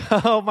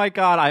 Oh my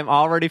God, I'm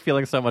already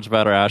feeling so much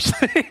better,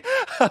 Ashley.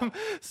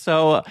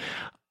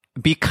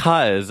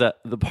 Because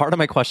the part of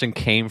my question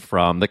came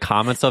from the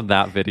comments of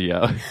that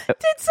video.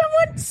 Did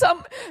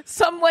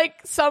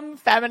some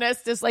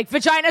feminist is like,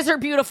 vaginas are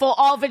beautiful,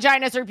 all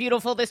vaginas are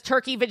beautiful, this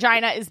turkey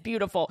vagina is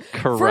beautiful.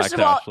 Correct, First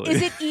of all, Ashley.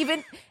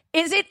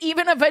 is it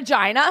even a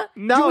vagina?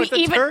 No, it's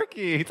a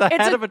turkey. It's the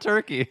head of a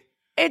turkey.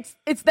 It's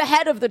the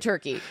head of the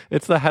turkey.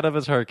 It's the head of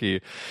a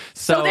turkey.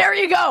 So there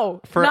you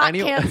go.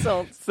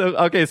 Canceled. So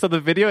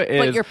the video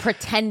is... But you're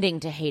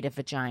pretending to hate a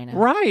vagina.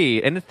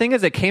 Right. And the thing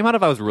is, it came out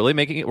of I was really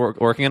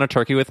working on a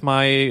turkey with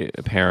my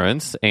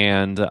parents,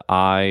 and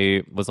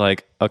I was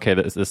like, okay,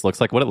 this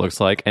looks like what it looks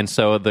like. And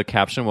so the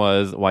caption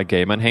was, why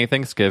gay men hate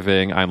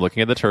Thanksgiving. I'm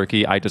looking at the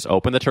turkey. I just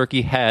open the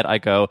turkey head. I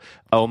go,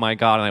 oh my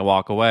God, and I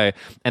walk away.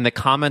 And the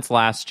comments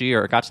last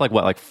year, it got to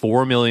like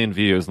 4 million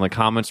views. And the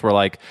comments were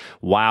like,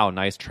 wow,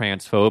 nice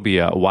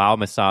transphobia. Wow,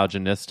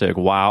 misogynistic.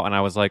 Wow. And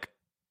I was like,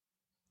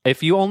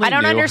 if you only I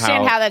don't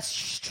understand how that's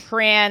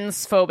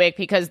transphobic,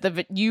 because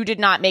you did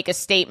not make a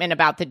statement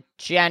about the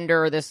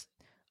gender or the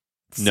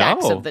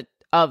sex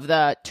of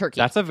the turkey.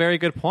 That's a very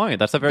good point.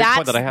 That's a very good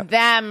point that I have.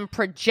 Them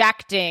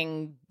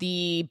projecting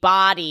the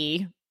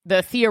body,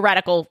 the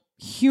theoretical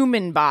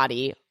human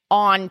body,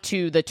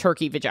 onto the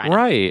turkey vagina.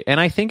 Right. And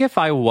I think if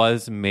I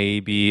was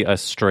maybe a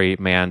straight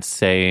man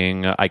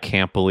saying, I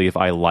can't believe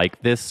I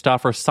like this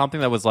stuff, or something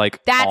that was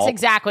like... That's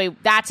exactly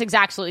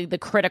the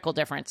critical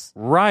difference.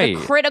 Right.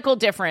 The critical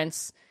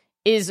difference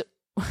is...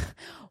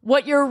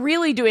 What you're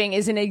really doing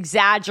is an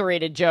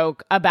exaggerated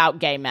joke about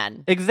gay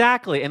men.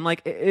 Exactly. And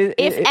like...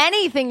 if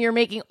anything, you're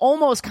making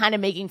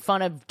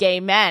fun of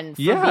gay men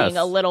for being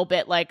a little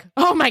bit like,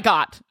 oh my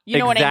God. You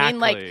know what I mean?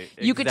 Like,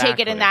 you could take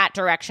it in that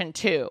direction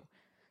too.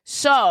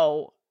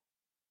 So,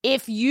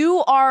 if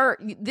you are...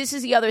 This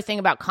is the other thing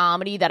about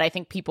comedy that I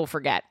think people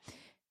forget.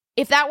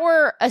 If that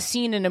were a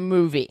scene in a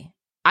movie,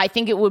 I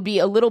think it would be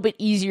a little bit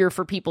easier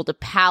for people to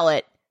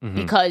palate,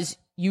 because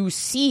you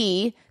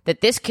see that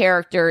this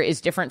character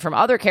is different from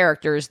other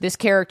characters. This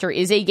character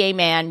is a gay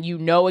man. You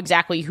know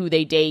exactly who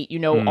they date. You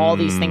know all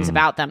these things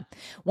about them.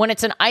 When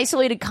it's an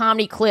isolated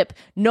comedy clip,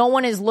 no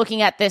one is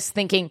looking at this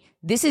thinking,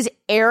 this is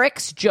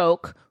Eric's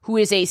joke, who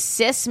is a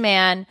cis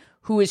man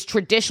who is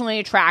traditionally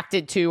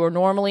attracted to or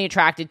normally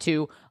attracted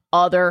to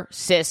other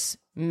cis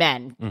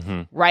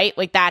men, right?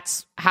 Like,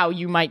 that's how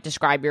you might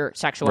describe your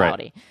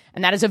sexuality. Right.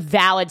 And that is a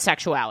valid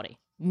sexuality.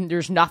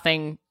 There's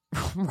nothing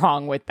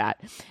wrong with that.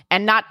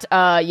 And not,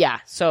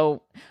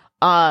 so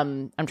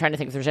I'm trying to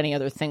think if there's any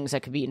other things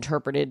that could be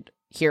interpreted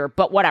here,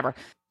 but whatever.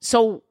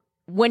 So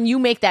when you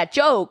make that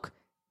joke,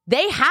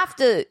 they have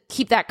to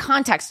keep that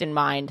context in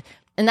mind.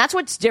 And that's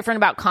what's different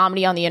about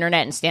comedy on the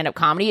internet and stand-up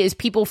comedy, is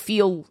people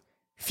feel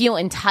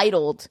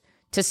entitled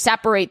to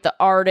separate the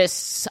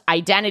artist's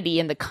identity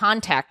and the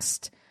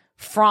context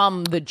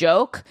from the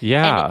joke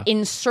and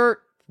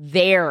insert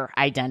their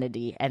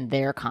identity and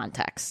their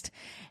context.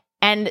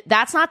 And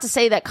that's not to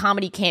say that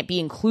comedy can't be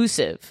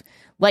inclusive.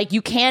 Like,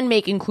 you can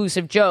make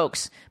inclusive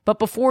jokes, but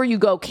before you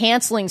go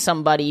canceling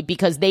somebody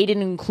because they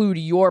didn't include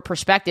your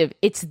perspective,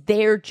 it's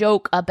their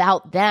joke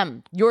about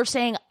them. You're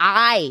saying,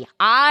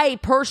 I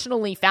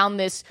personally found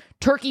this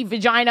turkey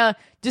vagina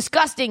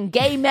disgusting,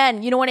 gay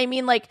men, you know what I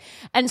mean? Like,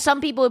 and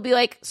some people would be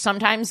like,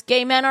 sometimes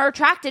gay men are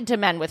attracted to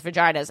men with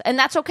vaginas, and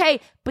that's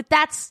okay, but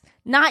that's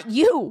not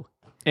you.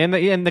 In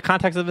the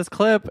context of this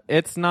clip,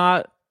 it's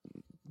not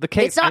the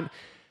case.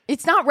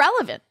 It's not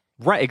relevant.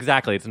 Right,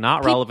 exactly. It's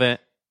not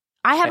relevant.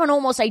 I have an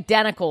almost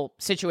identical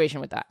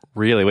situation with that.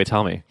 Really? Wait,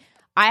 tell me.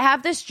 I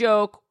have this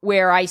joke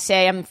where I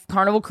say I'm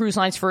Carnival Cruise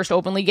Line's first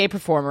openly gay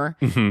performer,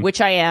 which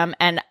I am,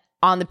 and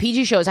on the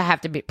PG shows, I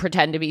have to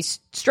pretend to be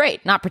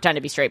straight. Not pretend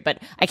to be straight, but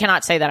I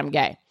cannot say that I'm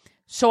gay.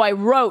 So I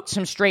wrote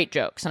some straight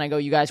jokes, and I go,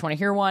 you guys want to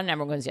hear one?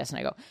 Everyone goes, yes. And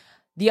I go,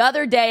 the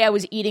other day I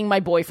was eating my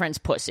boyfriend's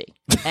pussy,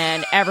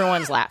 and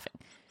everyone's laughing.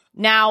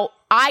 Now,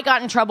 I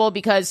got in trouble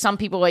because some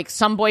people, like,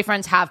 some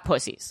boyfriends have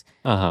pussies.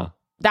 Uh-huh.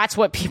 That's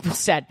what people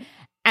said.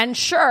 And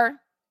sure,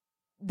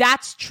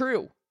 that's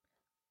true.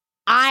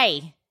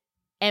 I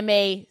am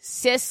a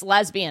cis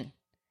lesbian.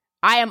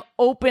 I am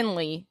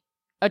openly,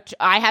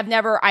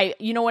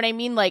 you know what I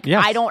mean? Like,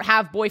 yes. I don't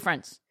have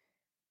boyfriends.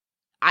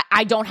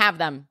 I don't have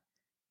them.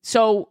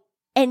 So,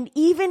 and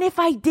even if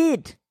I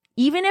did,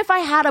 even if I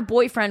had a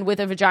boyfriend with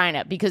a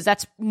vagina, because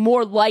that's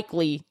more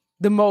likely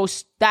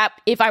that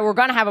if I were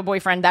going to have a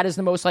boyfriend, that is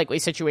the most likely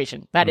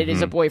situation, that it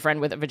is a boyfriend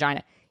with a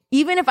vagina.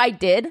 Even if I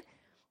did,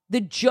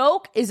 the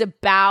joke is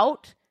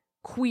about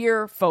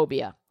queer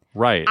phobia.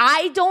 Right.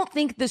 I don't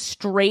think the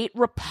straight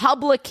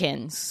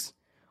Republicans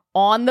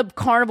on the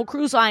Carnival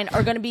Cruise Line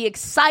are going to be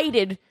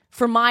excited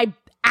for my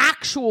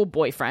actual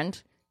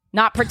boyfriend,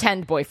 not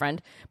pretend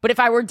boyfriend. But if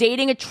I were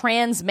dating a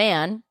trans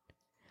man,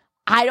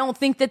 I don't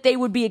think that they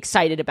would be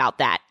excited about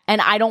that. And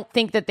I don't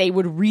think that they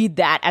would read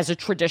that as a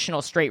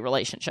traditional straight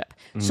relationship.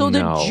 So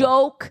the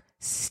joke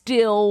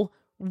still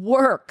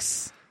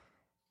works.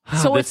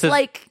 So it's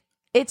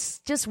it's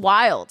just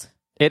wild.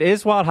 It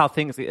is wild how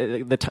things,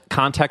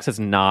 context is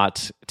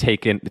not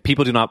taken,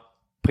 people do not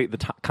put the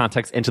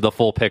context into the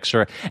full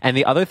picture. And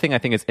the other thing I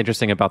think is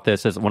interesting about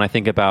this is when I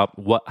think about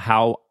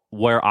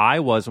where I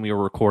was when we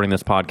were recording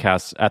this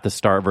podcast at the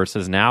start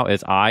versus now,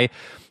 is I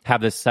have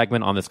this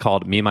segment on this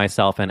called Me,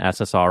 Myself, and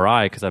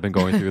SSRI, because I've been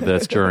going through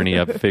this journey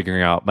of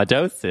figuring out my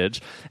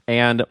dosage.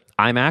 And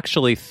I'm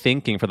actually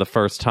thinking for the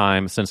first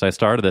time since I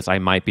started this, I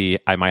might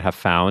have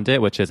found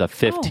it, which is a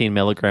 15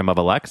 milligram of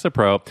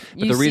Alexapro.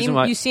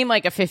 But you seem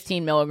like a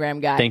 15 milligram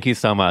guy. Thank you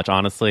so much.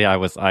 Honestly,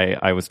 I'm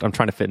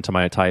trying to fit into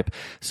my type.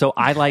 So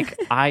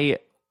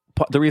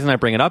the reason I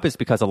bring it up is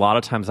because a lot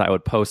of times I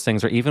would post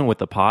things, or even with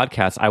the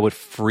podcast, I would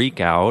freak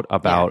out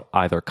about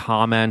either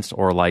comments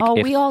or like. Oh,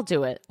 we all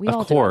do it.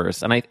 Of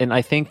course, and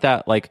I think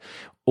that like,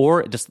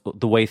 or just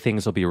the way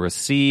things will be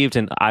received,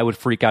 and I would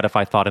freak out if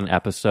I thought an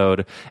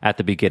episode at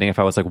the beginning, if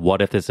I was like, what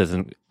if this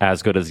isn't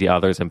as good as the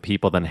others, and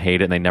people then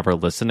hate it and they never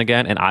listen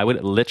again. And I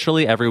would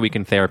literally every week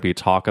in therapy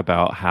talk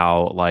about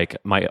how like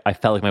I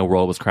felt like my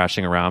world was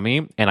crashing around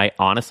me. And I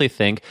honestly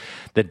think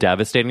the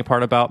devastating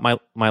part about my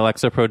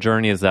Lexapro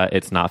journey is that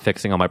it's not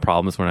fixing all my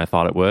problems when I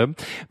thought it would.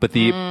 But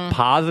the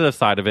positive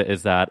side of it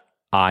is that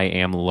I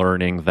am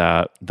learning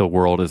that the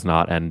world is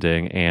not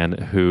ending, and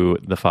who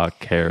the fuck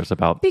cares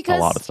about a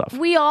lot of stuff.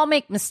 We all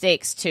make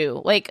mistakes too.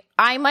 Like,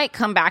 I might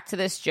come back to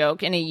this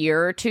joke in a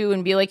year or two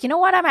and be like, you know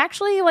what? I'm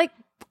actually like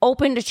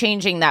open to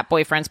changing that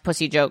boyfriend's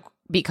pussy joke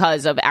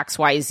because of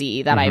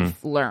XYZ that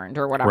I've learned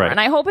or whatever. Right. And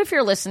I hope if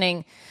you're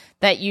listening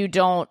that you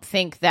don't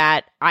think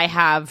that I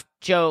have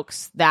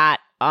jokes that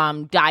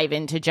dive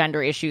into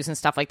gender issues and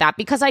stuff like that,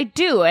 because I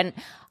do. And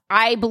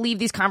I believe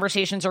these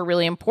conversations are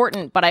really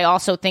important, but I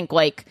also think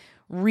like,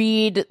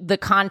 read the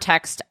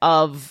context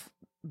of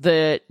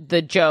the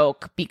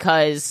joke,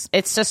 because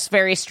it's just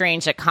very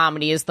strange that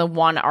comedy is the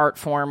one art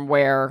form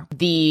where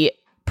the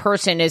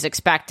person is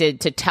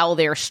expected to tell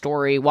their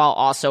story while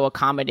also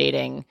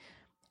accommodating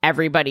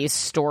everybody's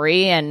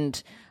story. And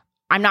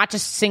I'm not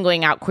just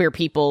singling out queer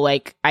people.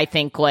 Like, I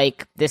think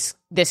like this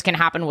can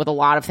happen with a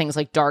lot of things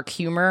like dark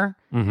humor.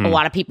 A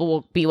lot of people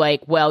will be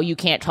like, well, you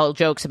can't tell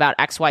jokes about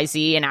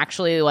XYZ. And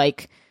actually,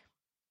 like,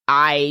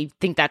 I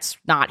think that's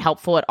not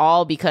helpful at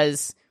all,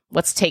 because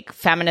let's take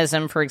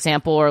feminism, for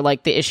example, or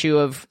like the issue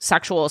of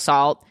sexual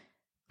assault.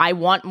 I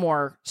want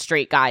more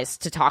straight guys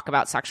to talk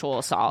about sexual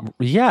assault.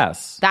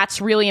 Yes.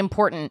 That's really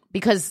important,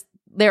 because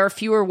there are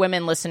fewer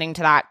women listening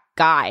to that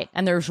guy,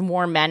 and there's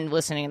more men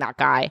listening to that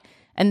guy,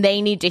 and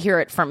they need to hear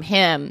it from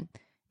him.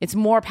 It's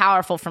more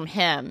powerful from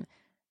him.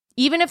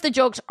 Even if the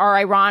jokes are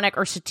ironic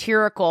or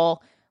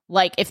satirical,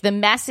 like if the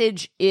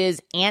message is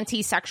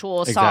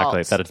anti-sexual assault.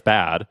 Exactly, that it's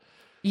bad.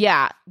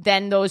 Yeah,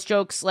 then those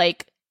jokes,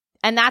 like,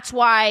 and that's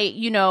why,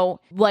 you know,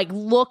 like,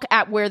 look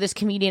at where this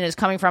comedian is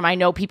coming from. I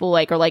know people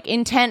like are like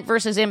intent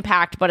versus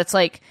impact, but it's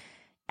like,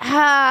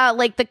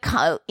 like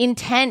the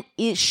intent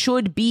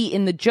should be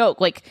in the joke.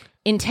 Like,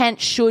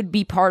 intent should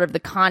be part of the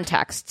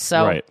context.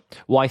 So, right.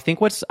 Well, I think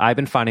what's I've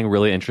been finding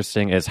really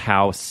interesting is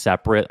how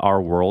separate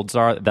our worlds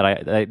are that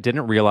I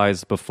didn't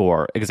realize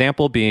before.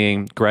 Example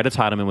being, Greta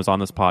Thunberg was on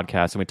this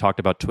podcast and we talked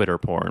about Twitter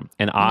porn,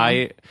 and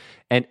I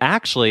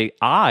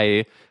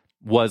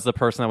was the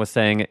person that was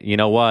saying, you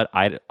know what,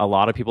 a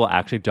lot of people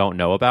actually don't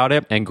know about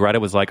it. And Greta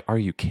was like, are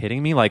you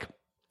kidding me? Like,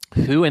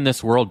 who in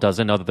this world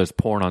doesn't know that there's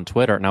porn on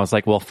Twitter? And I was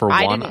like, well,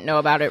 I didn't know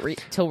about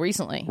it till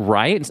recently.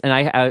 Right. And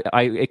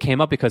I it came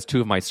up because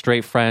two of my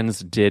straight friends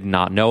did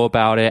not know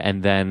about it.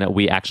 And then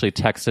we actually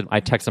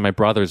I texted my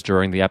brothers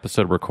during the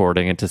episode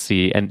recording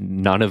and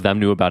none of them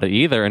knew about it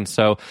either. And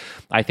so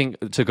I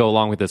think to go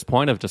along with this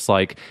point of just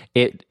like,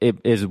 it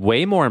is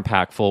way more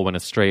impactful when a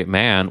straight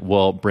man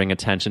will bring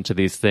attention to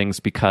these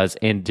things, because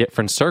in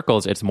different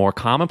circles, it's more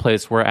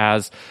commonplace.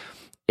 Whereas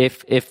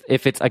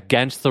if it's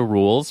against the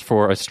rules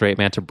for a straight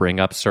man to bring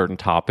up certain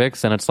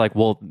topics, then it's like,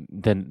 well,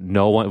 then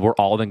we're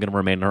all then going to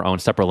remain in our own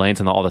separate lanes,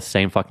 and all the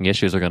same fucking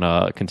issues are going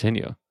to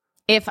continue.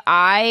 If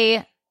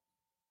I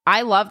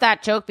love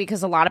that joke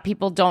because a lot of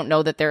people don't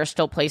know that there are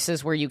still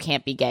places where you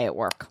can't be gay at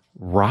work.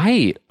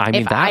 Right. I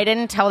mean, I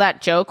didn't tell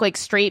that joke, like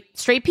straight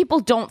people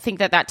don't think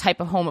that type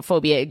of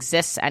homophobia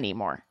exists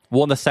anymore.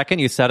 Well, the second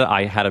you said it,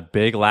 I had a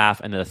big laugh,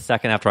 and the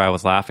second after I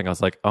was laughing, I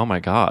was like, oh my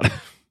God.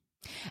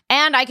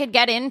 And I could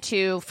get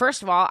into,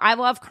 first of all, I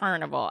love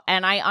Carnival,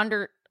 and I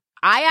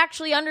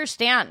actually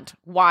understand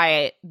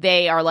why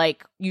they are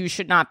like, you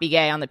should not be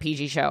gay on the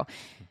PG show.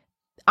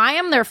 I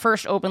am their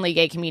first openly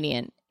gay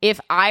comedian. If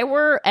I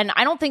were, and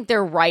I don't think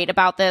they're right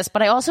about this,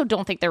 but I also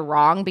don't think they're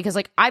wrong, because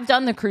like I've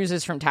done the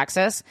cruises from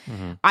Texas.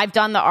 Mm-hmm. I've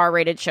done the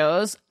R-rated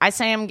shows. I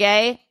say I'm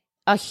gay.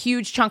 A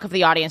huge chunk of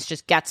the audience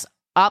just gets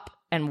up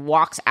and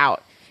walks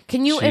out.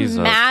 Can you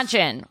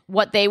imagine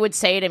what they would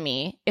say to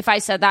me if I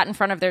said that in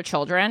front of their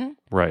children?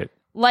 Right.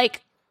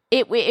 Like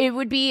it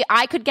would be,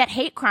 I could get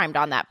hate crimed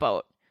on that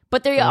boat.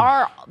 But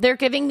they're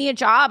giving me a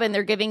job, and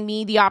they're giving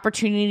me the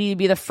opportunity to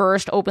be the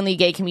first openly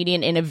gay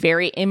comedian in a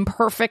very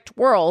imperfect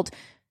world.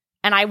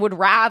 And I would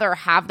rather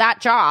have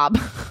that job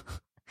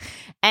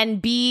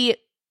and be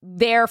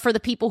there for the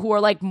people who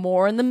are like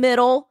more in the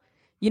middle,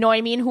 you know what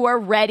I mean? Who are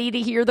ready to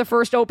hear the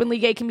first openly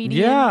gay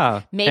comedian.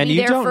 Yeah. Maybe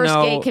their first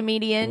gay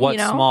comedian. What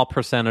small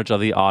percentage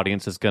of the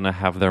audience is going to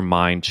have their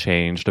mind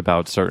changed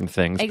about certain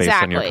things based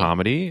on your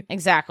comedy?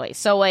 Exactly.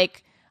 So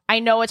like,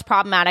 I know it's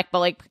problematic, but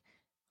like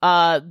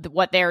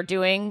what they're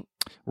doing.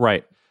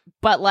 Right.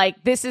 But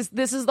like this is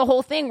the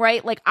whole thing,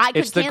 right? Like I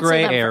could cancel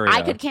them.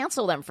 I could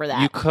cancel them for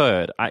that. You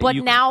could,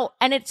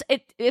 and it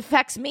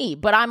affects me.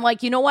 But I'm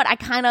like, you know what? I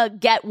kind of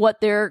get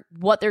what they're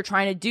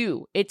trying to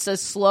do. It's a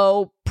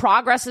slow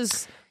progress,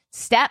 is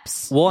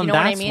steps. Well, and you know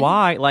that's what I mean?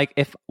 why, like,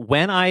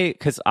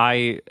 because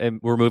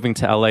we're moving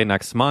to LA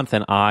next month,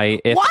 and I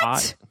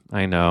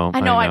know.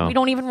 We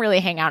don't even really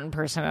hang out in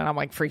person, and I'm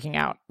like freaking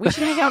out. We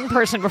should hang out in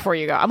person before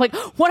you go. I'm like,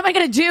 what am I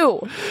going to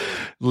do?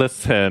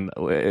 Listen,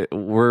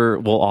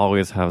 we'll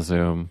always have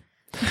Zoom.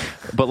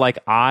 But like,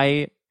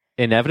 I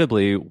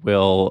inevitably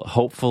will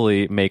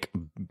hopefully make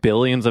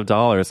billions of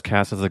dollars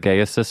cast as a gay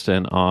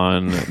assistant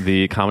on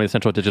the Comedy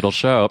Central digital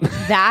show.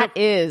 That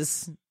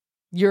is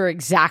your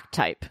exact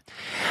type.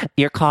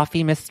 Your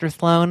coffee, Mr.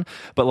 Sloan.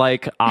 But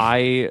like,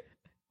 I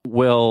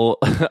will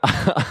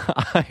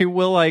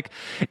like,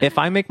 if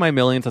I make my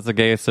millions as a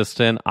gay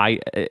assistant,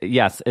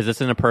 is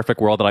this in a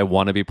perfect world that I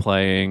want to be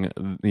playing,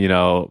 you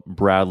know,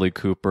 Bradley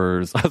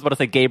Cooper's, I was about to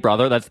say gay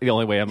brother. That's the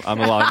only way I'm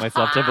allowing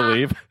myself to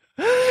believe.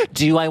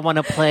 Do I want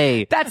to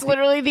play? That's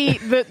literally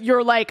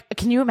you're like,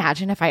 can you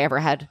imagine if I ever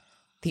had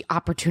the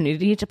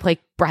opportunity to play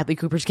Bradley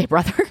Cooper's gay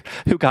brother?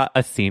 Who got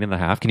a scene and a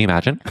half. Can you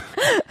imagine?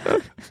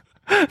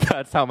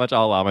 That's how much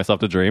I'll allow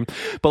myself to dream.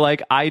 But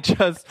like, I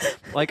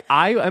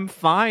am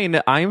fine.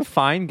 I'm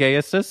fine gay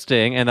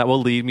assisting, and that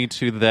will lead me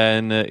to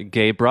then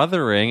gay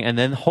brothering, and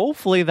then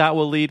hopefully that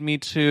will lead me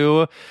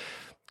to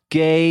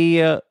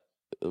gay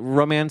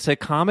romantic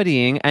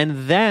comedying,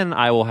 and then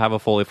I will have a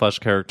fully fleshed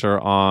character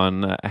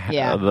on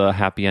the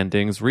Happy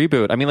Endings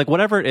reboot. I mean, like,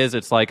 whatever it is,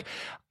 it's like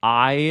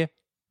it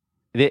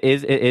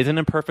is an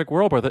imperfect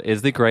world, where there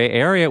is the gray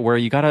area where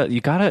you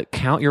gotta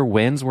count your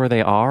wins where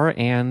they are,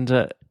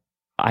 and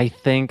I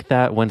think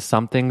that when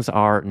some things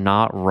are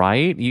not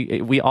right,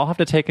 we all have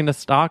to take into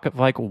stock of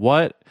like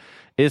what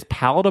is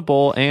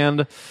palatable,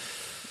 and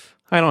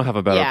I don't have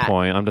a better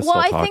point. I'm just still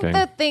talking. I think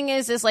the thing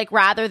is like,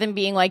 rather than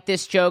being like,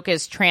 this joke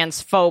is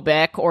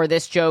transphobic, or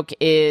this joke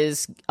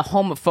is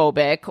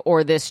homophobic,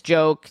 or this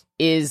joke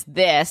is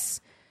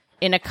this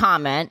in a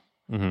comment,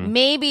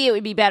 maybe it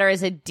would be better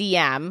as a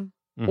DM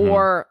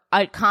or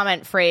a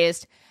comment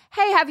phrased,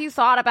 hey, have you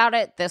thought about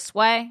it this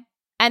way?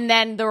 And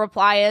then the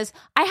reply is,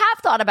 I have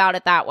thought about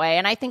it that way,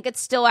 and I think it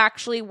still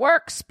actually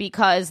works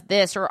because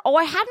this, or, oh,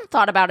 I hadn't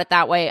thought about it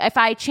that way. If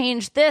I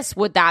change this,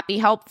 would that be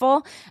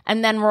helpful?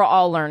 And then we're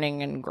all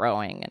learning and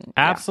growing. And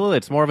absolutely.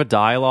 It's more of a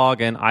dialogue.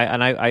 And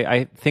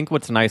I think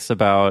what's nice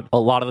about a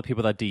lot of the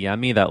people that DM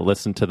me that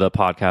listen to the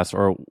podcast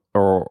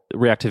or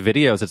react to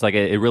videos, it's like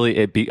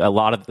a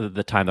lot of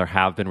the time there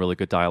have been really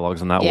good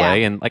dialogues in that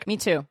way. And like, me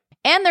too.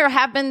 And there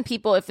have been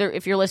people,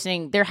 if you're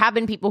listening, there have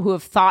been people who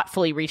have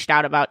thoughtfully reached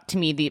out about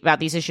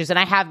these issues, and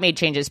I have made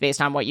changes based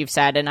on what you've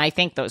said, and I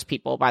thank those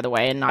people, by the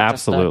way, and not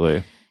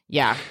absolutely.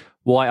 Yeah.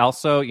 Well, I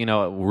also,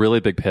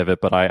 really big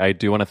pivot, but I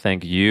do want to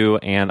thank you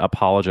and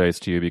apologize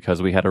to you, because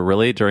we had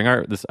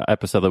during this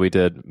episode that we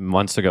did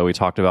months ago, we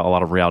talked about a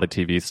lot of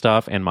reality TV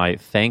stuff, and my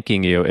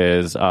thanking you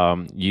is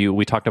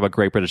we talked about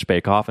Great British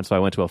Bake Off, and so I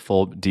went to a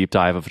full deep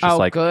dive of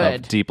just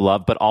of deep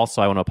love, but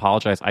also I want to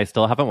apologize. I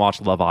still haven't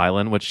watched Love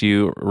Island, which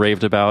you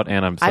raved about,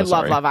 and I'm so sorry. I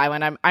love Love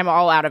Island. I'm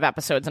all out of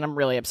episodes, and I'm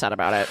really upset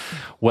about it.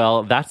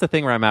 Well, that's the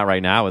thing where I'm at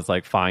right now, is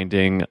like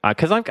finding,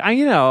 because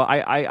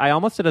I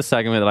almost did a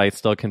segment that I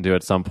still can do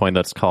at some point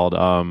that's called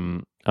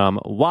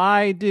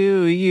why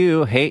do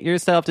you hate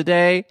yourself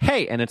today?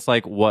 Hey, and it's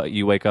like, what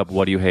you wake up,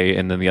 what do you hate?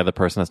 And then the other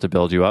person has to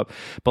build you up.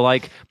 But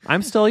like,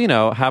 I'm still,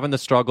 having the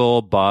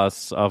struggle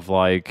bus of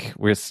like,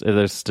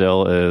 there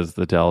still is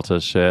the Delta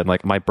shit.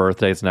 Like my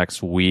birthday's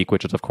next week,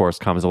 which of course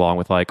comes along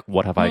with like,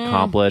 what have I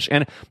accomplished?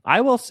 And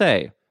I will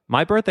say,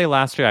 my birthday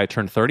last year, I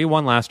turned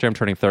 31 last year. I'm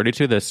turning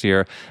 32 this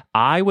year.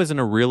 I was in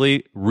a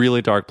really,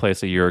 really dark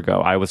place a year ago.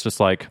 I was just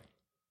like,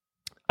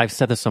 I've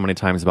said this so many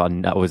times about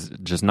I was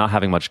just not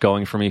having much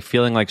going for me,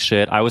 feeling like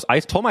shit. I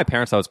told my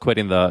parents I was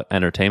quitting the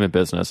entertainment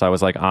business. I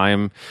was like,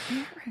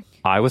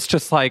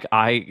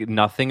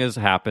 nothing is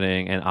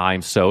happening, and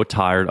I'm so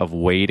tired of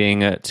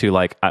waiting to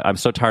like, I'm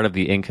so tired of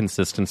the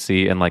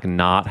inconsistency and like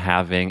not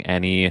having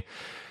any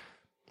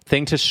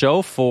thing to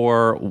show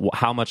for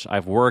how much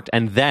I've worked.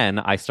 And then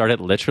I started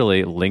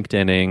literally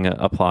LinkedIning,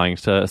 applying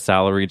to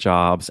salary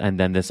jobs, and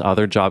then this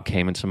other job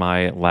came into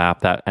my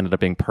lap that ended up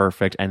being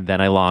perfect. And then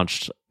I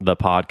launched the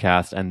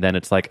podcast, and then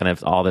it's like, and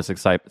if all this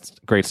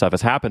great stuff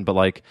has happened, but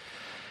like,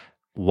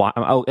 why?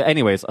 Oh,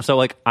 anyways, so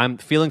like I'm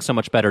feeling so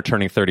much better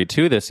turning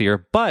 32 this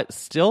year, but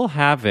still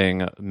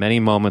having many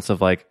moments of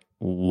like,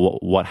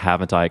 what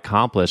haven't I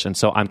accomplished? And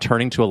so I'm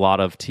turning to a lot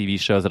of TV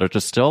shows that are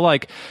just still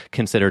like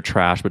considered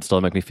trash, but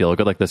still make me feel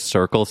good. Like The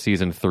Circle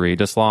season 3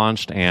 just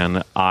launched,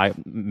 and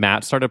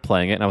Matt started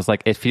playing it, and I was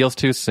like, it feels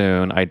too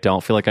soon. I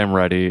don't feel like I'm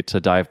ready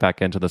to dive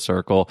back into The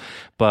Circle.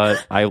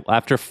 But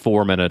after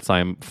 4 minutes,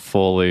 I'm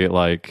fully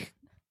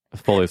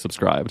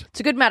subscribed. It's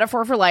a good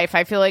metaphor for life.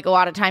 I feel like a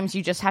lot of times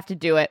you just have to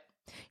do it.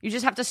 You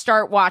just have to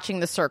start watching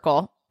The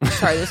Circle.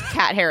 Sorry, there's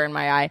cat hair in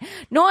my eye.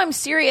 No, I'm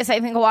serious.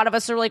 I think a lot of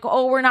us are like,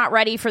 oh, we're not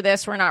ready for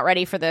this. We're not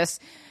ready for this.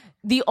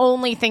 The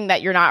only thing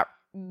that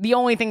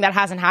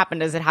hasn't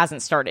happened is it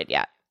hasn't started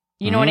yet.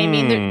 You know what I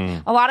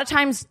mean? A lot of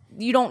times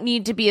you don't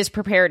need to be as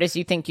prepared as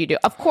you think you do.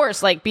 Of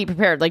course, like be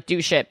prepared, like do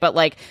shit. But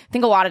like, I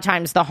think a lot of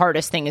times the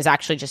hardest thing is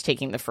actually just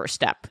taking the first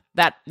step.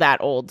 That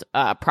old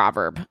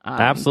proverb.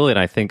 Absolutely. And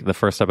I think the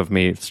first step of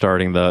me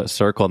starting The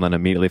Circle and then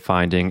immediately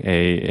finding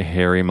a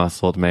hairy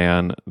muscled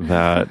man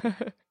that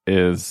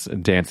is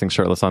dancing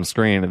shirtless on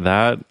screen,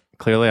 that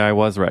clearly I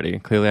was ready.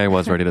 Clearly I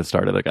was ready to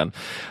start it again.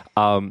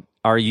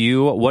 Are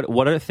you,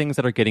 what are the things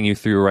that are getting you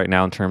through right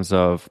now in terms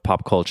of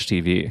pop culture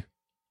TV?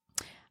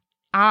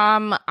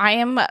 I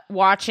am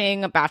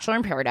watching Bachelor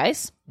in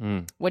Paradise,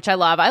 which I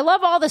love. I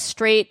love all the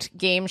straight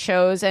game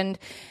shows, and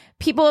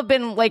people have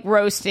been like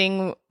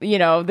roasting,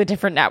 the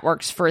different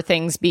networks for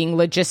things being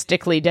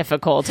logistically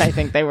difficult, I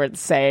think they were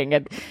saying.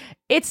 And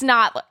it's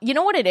not,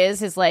 what it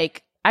is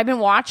like, I've been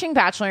watching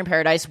Bachelor in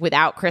Paradise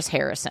without Chris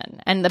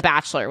Harrison and The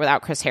Bachelor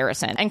without Chris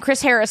Harrison. And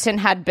Chris Harrison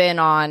had been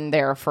on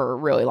there for a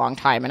really long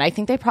time. And I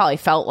think they probably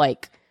felt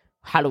like,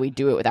 how do we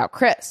do it without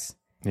Chris?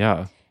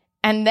 Yeah.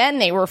 And then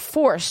they were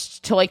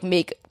forced to like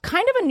make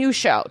kind of a new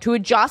show, to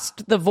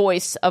adjust the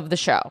voice of the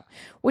show,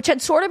 which had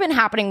sort of been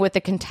happening with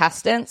the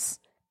contestants,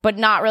 but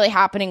not really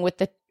happening with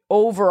the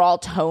overall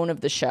tone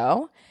of the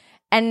show.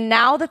 And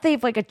now that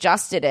they've like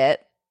adjusted it,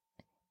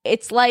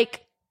 it's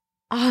like,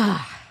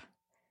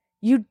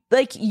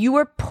 you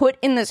were put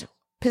in this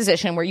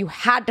position where you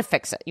had to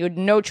fix it. You had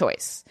no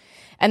choice.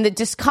 And the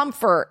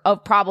discomfort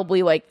of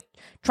probably like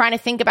trying to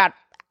think about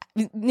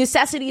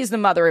necessity is the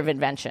mother of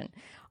invention.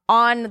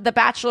 On the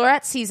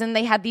Bachelorette season,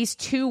 they had these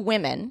two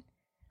women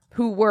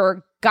who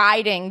were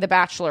guiding the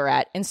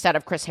Bachelorette instead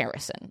of Chris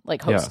Harrison,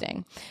 like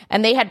hosting. Yeah.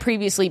 And they had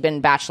previously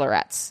been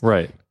Bachelorettes.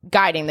 Right.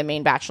 Guiding the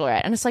main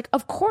Bachelorette. And it's like,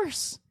 of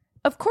course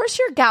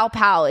your gal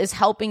pal is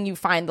helping you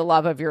find the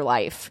love of your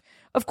life.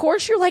 Of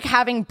course you're like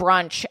having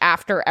brunch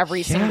after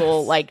every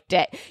single like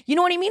day. You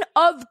know what I mean?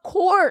 Of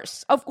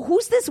course.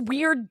 Who's this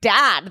weird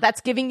dad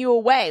that's giving you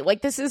away?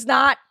 Like, this is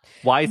not.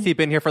 Why has he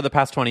been here for the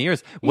past 20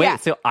 years? Wait,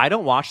 So I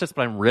don't watch this,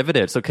 but I'm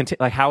riveted. So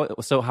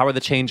how are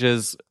the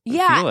changes?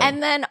 Yeah, feeling?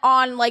 And then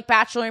on like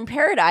Bachelor in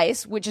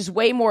Paradise, which is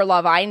way more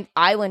Love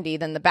Island-y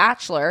than The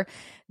Bachelor,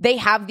 they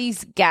have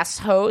these guest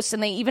hosts,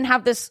 and they even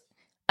have this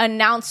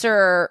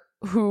announcer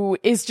who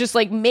is just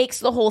like makes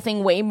the whole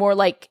thing way more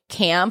like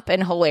camp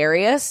and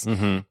hilarious.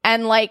 Mm-hmm.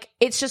 And like,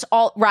 it's just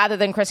all, rather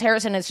than Chris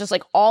Harrison, it's just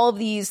like all of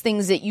these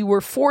things that you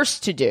were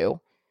forced to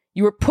do.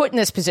 You were put in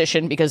this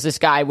position because this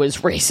guy was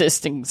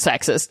racist and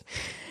sexist.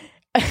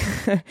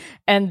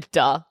 And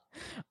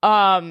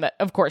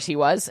of course he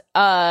was.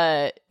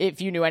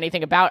 If you knew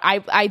anything about,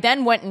 I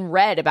then went and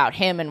read about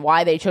him and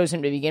why they chose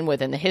him to begin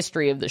with and the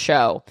history of the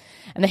show.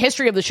 And the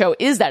history of the show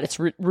is that it's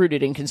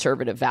rooted in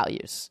conservative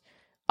values.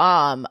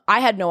 I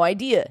had no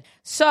idea.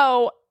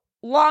 So,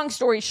 long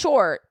story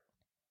short,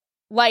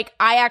 like,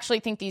 I actually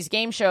think these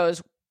game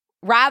shows,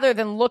 rather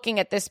than looking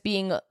at this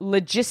being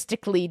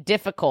logistically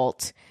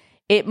difficult,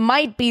 it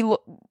might be,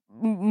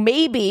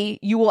 maybe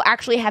you will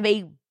actually have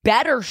a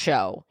better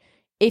show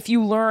if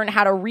you learn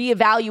how to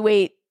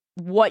reevaluate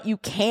what you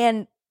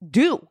can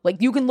do.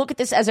 Like, you can look at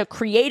this as a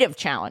creative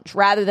challenge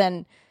rather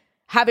than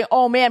having,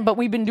 oh man, but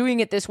we've been doing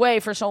it this way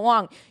for so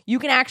long. You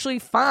can actually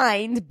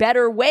find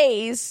better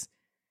ways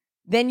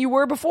than you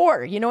were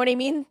before. You know what I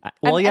mean?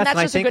 Well, yes, and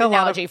that's just a good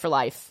analogy for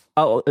life.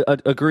 Oh,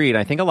 agreed.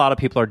 I think a lot of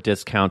people are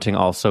discounting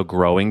also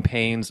growing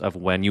pains of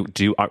when you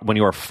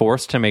are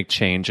forced to make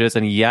changes.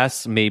 And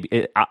yes,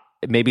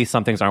 maybe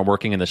some things aren't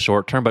working in the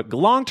short term, but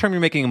long term, you're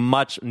making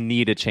much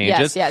needed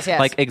changes. Yes.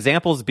 Like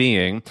examples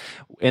being,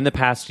 in the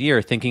past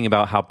year, thinking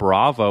about how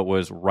Bravo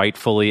was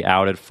rightfully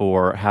outed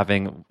for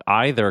having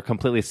either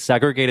completely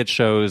segregated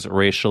shows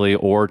racially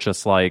or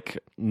just like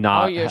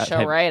not. Oh, your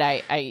show,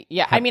 right?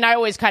 I mean, I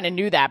always kind of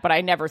knew that, but I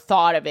never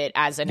thought of it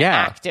as an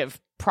active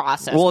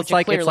process. Well, it's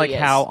like is.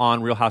 how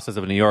on Real Houses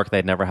of New York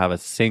they'd never have a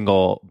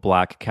single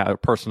black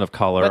person of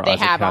color. But they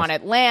have on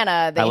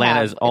Atlanta.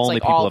 Atlanta is only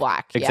like people all of,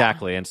 black.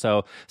 Exactly, and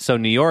so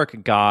New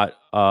York got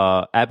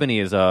Ebony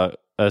as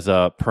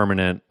a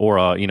permanent or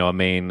a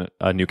main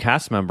new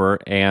cast member,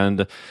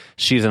 and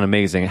she's an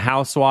amazing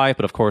housewife.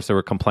 But of course, there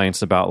were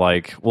complaints about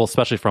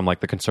especially from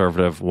the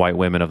conservative white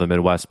women of the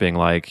Midwest being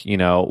like,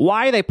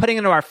 why are they putting it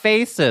into our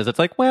faces? It's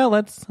like, well,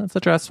 let's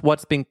address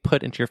what's being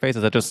put into your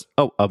faces. It's just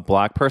a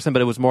black person,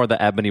 but it was more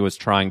that Ebony was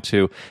trying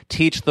to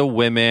teach the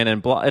women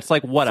and it's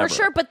like whatever. For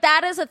sure, but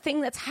that is a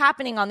thing that's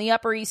happening on the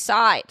Upper East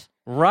Side.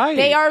 Right?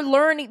 They are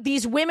learning.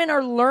 These women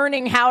are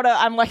learning how to.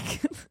 I'm like.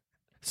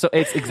 So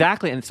it's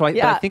exactly, and so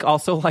I think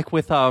also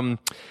with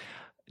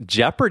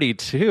Jeopardy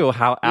too,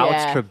 how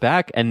Alex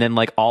Trebek and then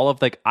all of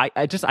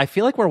I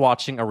feel like we're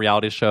watching a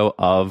reality show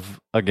of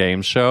a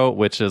game show,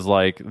 which is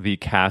the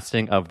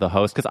casting of the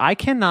host, because I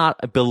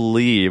cannot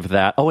believe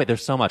that. Oh wait,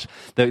 there's so much.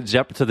 The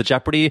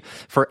Jeopardy,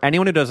 for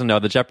anyone who doesn't know,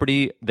 the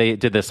Jeopardy, they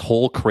did this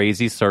whole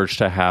crazy search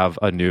to have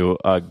a new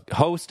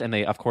host, and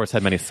they of course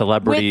had many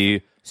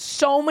celebrity.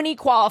 So many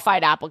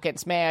qualified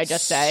applicants, may I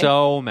just say?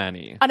 So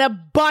many. An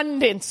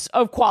abundance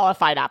of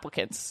qualified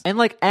applicants. And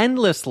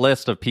endless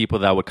list of people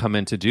that would come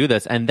in to do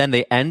this. And then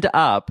they end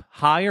up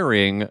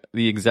hiring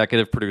the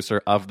executive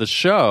producer of the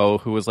show,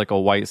 who was a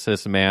white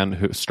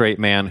straight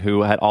man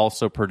who had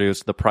also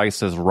produced The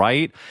Price is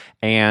Right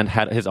and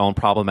had his own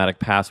problematic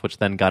past, which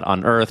then got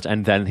unearthed.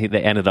 And then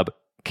they ended up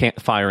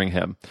firing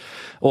him.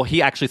 Well,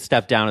 he actually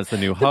stepped down as the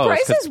new host. The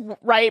Price is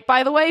Right,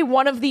 by the way,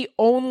 one of the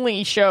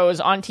only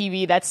shows on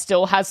TV that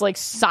still has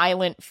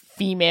silent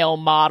female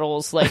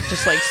models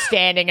just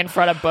standing in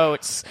front of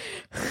boats.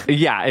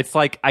 Yeah, it's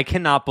I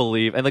cannot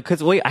believe, and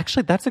because wait,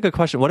 actually that's a good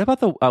question. What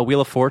about the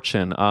Wheel of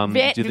Fortune?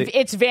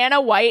 It's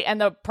Vanna White and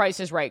The Price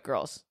is Right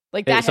girls.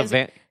 That has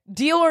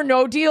Deal or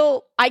No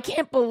Deal. I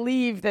can't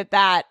believe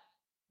that.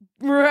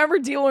 Remember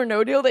Deal or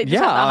No Deal? They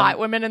just had the hot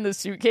women in the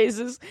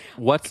suitcases.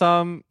 What's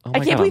I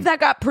can't believe that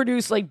got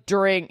produced in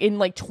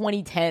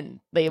 2010.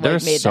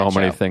 There's made so that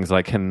many show. things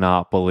I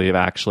cannot believe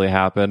actually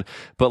happened.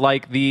 But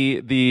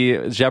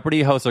the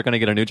Jeopardy hosts are going to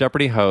get a new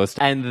Jeopardy host,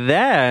 and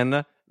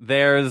then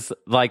there's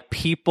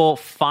people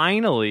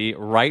finally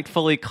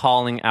rightfully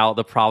calling out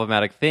the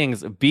problematic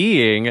things,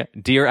 being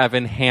Dear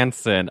Evan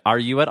Hansen. Are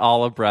you at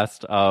all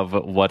abreast of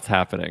what's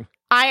happening?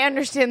 I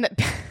understand that.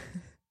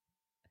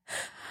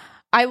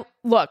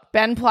 Look,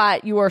 Ben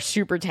Platt, you are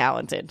super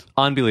talented.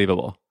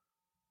 Unbelievable.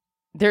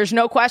 There's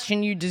no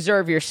question you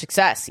deserve your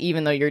success,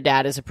 even though your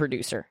dad is a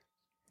producer.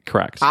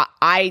 Correct.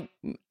 I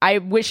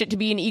wish it to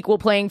be an equal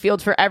playing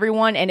field for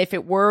everyone, and if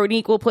it were an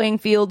equal playing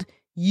field,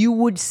 you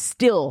would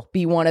still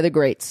be one of the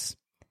greats.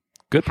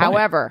 Good point.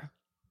 However,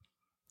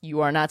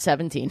 you are not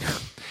 17.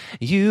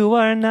 You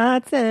are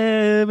not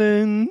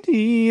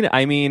 17.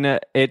 I mean,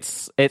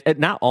 it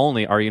not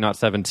only are you not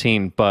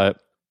 17, but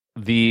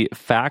the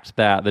fact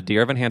that the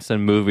Dear Evan Hansen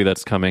movie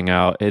that's coming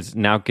out is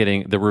now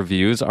getting, the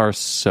reviews are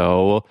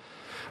so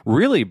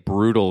really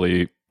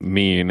brutally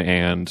mean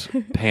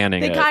and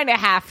panning They kind of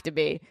have to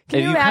be.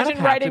 Can you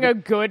imagine writing a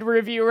good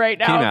review right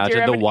now? Can you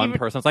imagine the one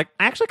person's I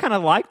actually kind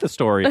of like the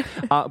story.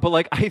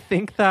 But I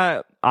think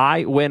that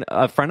when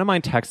a friend of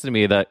mine texted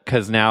me that,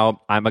 because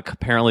now I'm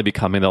apparently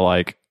becoming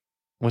the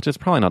which is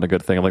probably not a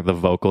good thing, I'm the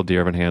vocal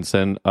Dear Evan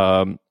Hansen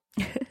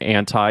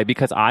anti,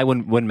 because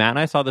when Matt and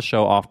I saw the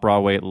show off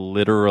Broadway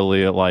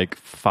literally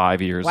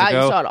 5 years ago. Wow,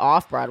 you saw it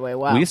off Broadway.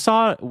 Wow. We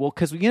saw it,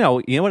 because you know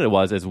what it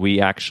was, is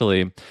we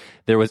actually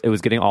it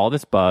was getting all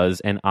this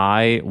buzz, and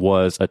I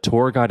was a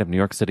tour guide of New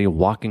York City,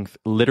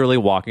 literally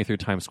walking through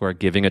Times Square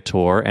giving a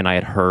tour, and I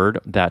had heard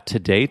that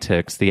Today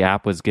Tix, the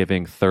app, was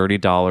giving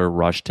 $30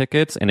 rush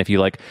tickets, and if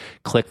you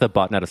click the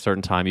button at a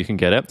certain time, you can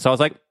get it. So I was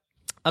like,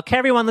 okay,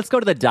 everyone, let's go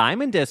to the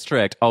Diamond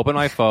District. Open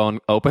my phone,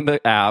 open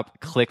the app,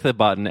 click the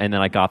button, and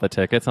then I got the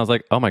tickets. And I was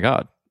like, oh my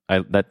God, I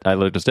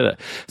literally just did it.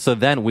 So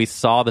then we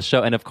saw the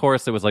show, and of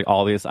course it was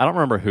all these, I don't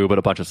remember who, but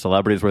a bunch of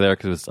celebrities were there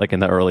because it was in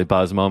the early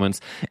buzz moments.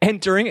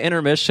 And during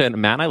intermission,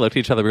 Matt and I looked at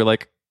each other, we were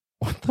like,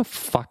 what the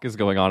fuck is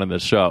going on in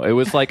this show? It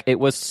was it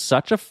was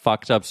such a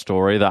fucked up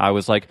story that I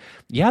was like,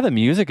 yeah, the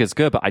music is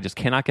good, but I just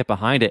cannot get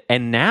behind it.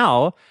 And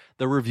now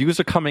the reviews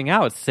are coming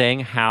out saying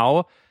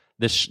how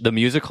the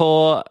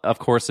musical, of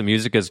course, the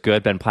music is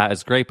good. Ben Platt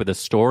is great, but the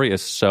story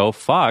is so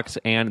fucked.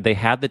 And they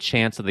had the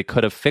chance that they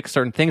could have fixed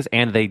certain things,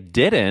 and they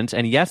didn't.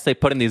 And yes, they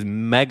put in these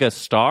mega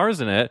stars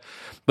in it,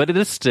 but it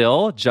is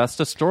still just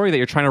a story that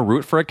you're trying to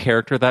root for a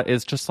character that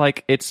is just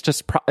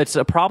it's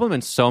a problem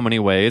in so many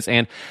ways.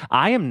 And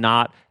I am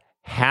not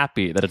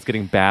happy that it's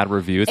getting bad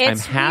reviews. I'm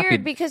happy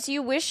weird because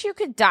you wish you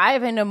could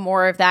dive into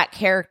more of that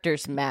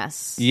character's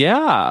mess.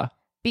 Yeah.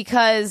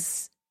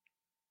 Because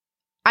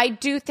I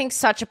do think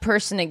such a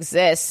person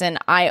exists, and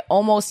I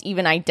almost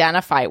even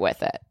identify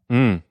with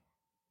it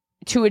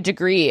to a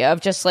degree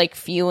of just like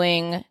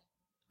feeling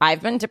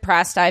I've been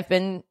depressed, I've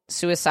been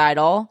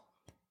suicidal.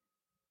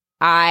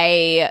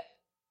 I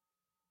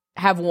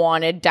have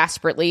wanted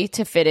desperately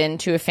to fit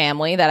into a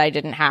family that I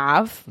didn't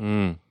have.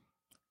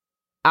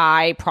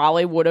 I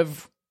probably would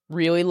have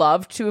really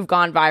loved to have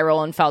gone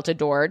viral and felt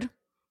adored.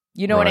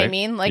 You know what I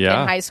mean? Like in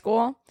high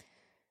school.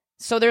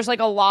 So there's like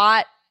a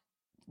lot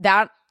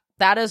that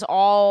is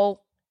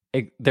all.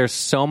 There's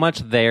so much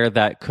there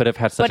that could have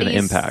had such an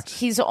impact.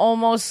 He's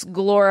almost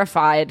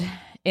glorified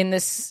in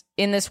this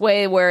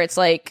way where it's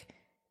like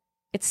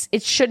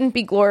it shouldn't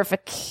be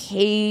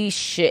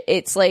glorification.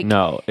 It's like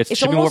it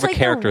should be more of a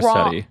character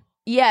study.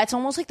 Yeah, it's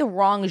almost like the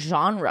wrong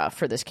genre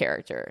for this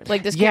character.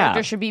 Like this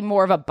character should be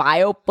more of a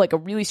bio, like a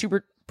really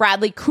super.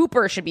 Bradley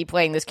Cooper should be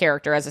playing this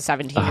character as a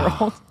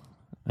 17-year-old.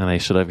 And they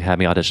should have had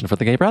me audition for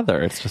the gay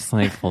brother. It's just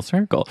like full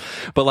circle.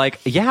 But like,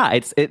 yeah,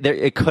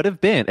 it could have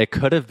been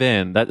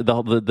that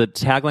the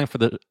tagline for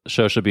the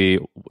show should be,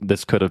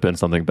 this could have been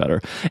something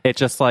better. It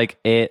just like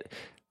it.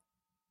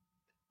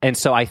 And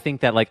so I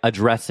think that like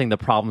addressing the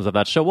problems of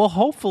that show will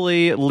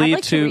hopefully lead I'd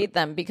like to read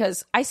them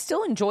because I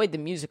still enjoyed the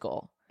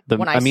musical.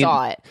 When I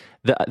saw it.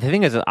 The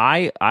thing is that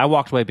I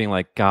walked away being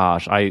like,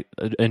 gosh, I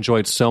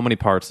enjoyed so many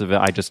parts of it.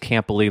 I just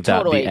can't believe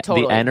that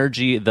the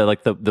energy,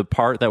 the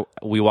part that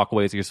we walk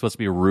away is you're supposed to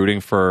be rooting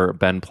for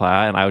Ben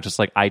Platt, and I was just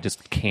like, I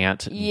just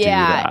can't do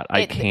that.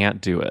 I can't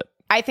do it.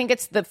 I think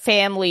it's the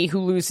family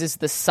who loses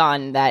the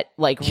son that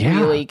like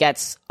really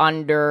gets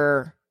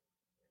under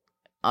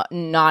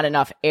not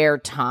enough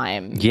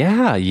airtime.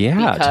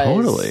 Yeah,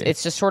 totally.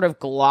 It's just sort of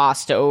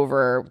glossed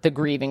over. The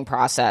grieving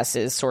process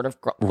is sort of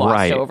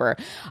glossed over.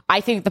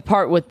 I think the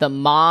part with the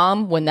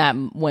mom, when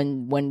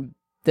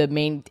the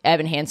main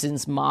Evan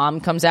Hansen's mom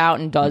comes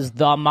out and does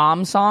the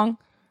mom song.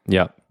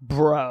 Yeah.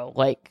 Bro,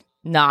 like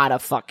not a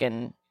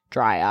fucking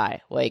dry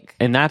eye. Like,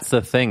 and that's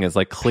the thing is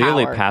like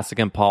clearly power. Pasek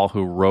and Paul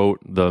who wrote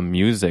the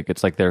music,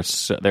 it's like they're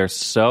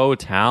so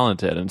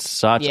talented and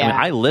such. I mean,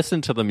 I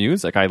listen to the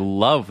music, I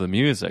love the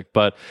music,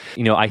 but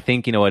I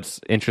think what's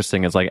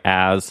interesting is like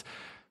as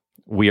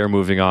we are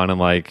moving on and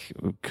like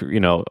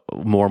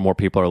more and more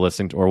people are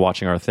listening to or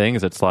watching our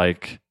things, it's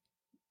like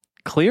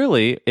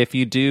clearly if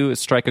you do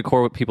strike a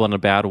chord with people in a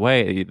bad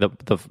way,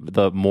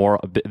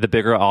 the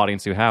bigger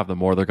audience you have, the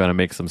more they're going to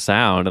make some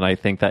sound. And I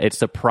think that it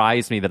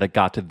surprised me that it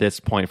got to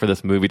this point for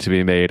this movie to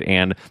be made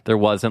and there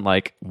wasn't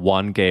like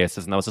one gay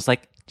assistant that was just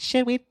like,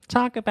 should we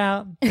talk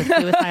about the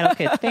suicidal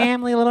kid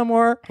family a little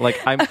more?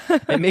 Like and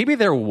maybe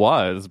there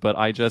was, but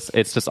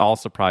it's just all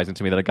surprising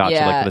to me that it got to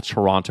like the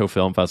Toronto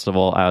Film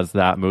Festival as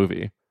that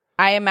movie.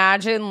 I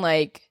imagine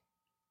like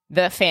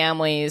the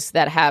families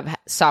that have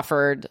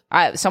suffered.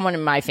 Someone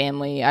in my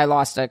family, I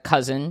lost a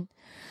cousin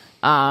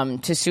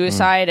to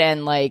suicide,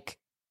 and like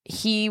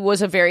he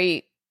was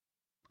a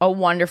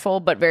wonderful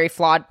but very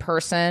flawed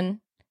person.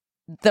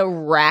 The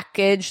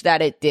wreckage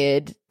that it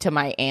did to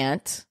my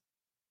aunt,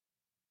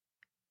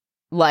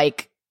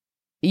 like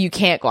you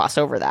can't gloss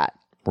over that.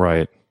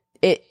 Right.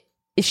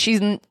 She's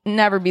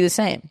never be the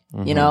same.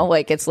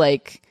 Like it's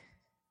like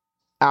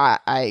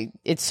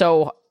it's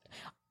so.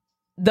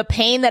 The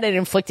pain that it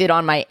inflicted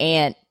on my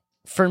aunt,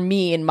 for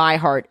me in my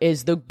heart,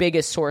 is the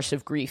biggest source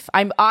of grief.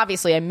 I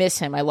miss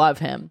him. I love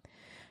him.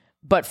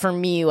 But for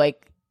me,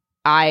 like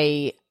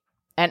and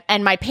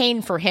my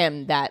pain for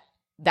him,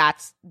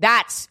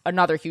 that's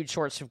another huge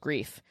source of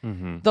grief.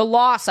 Mm-hmm. The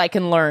loss I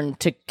can learn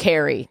to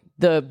carry.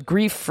 The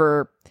grief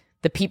for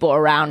the people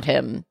around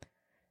him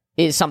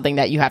is something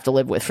that you have to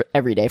live with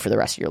every day for the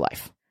rest of your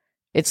life.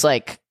 It's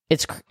like,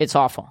 it's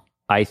awful.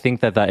 I think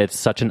that it's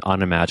such an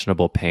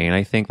unimaginable pain.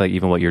 I think like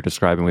even what you're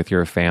describing with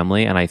your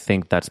family, and I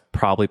think that's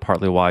probably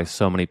partly why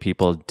so many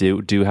people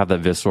do have that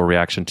visceral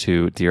reaction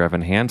to Dear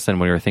Evan Hansen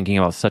when you're thinking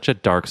about such a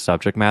dark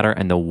subject matter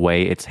and the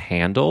way it's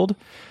handled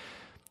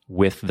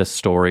with the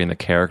story and the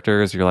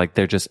characters. You're like,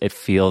 it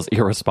feels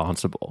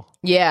irresponsible.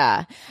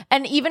 Yeah.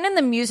 And even in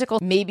the musical,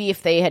 maybe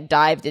if they had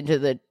dived into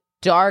the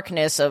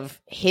darkness of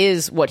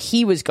what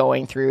he was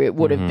going through, it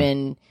would have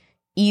been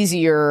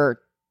easier.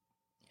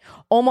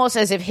 Almost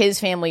as if his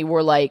family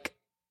were like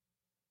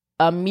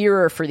a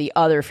mirror for the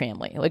other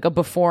family, like a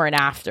before and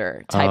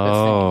after type of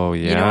thing. Oh,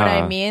 yeah. You know what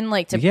I mean?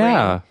 Like to bring,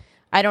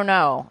 I don't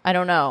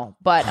know.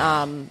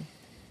 But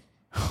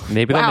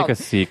maybe they'll make a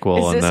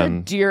sequel. Is this and then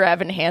a Dear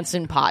Evan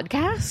Hansen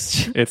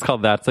podcast? It's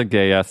called That's a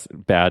Gay Ass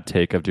Bad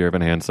Take of Dear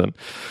Evan Hansen.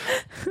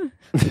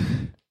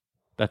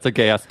 That's a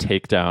gay ass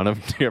takedown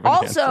of Dear Evan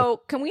Hansen.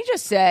 Also, can we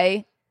just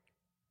say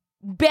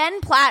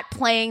Ben Platt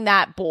playing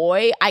that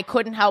boy, I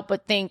couldn't help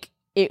but think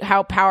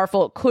how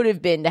powerful it could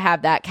have been to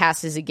have that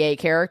cast as a gay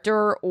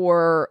character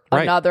or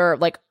another,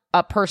 like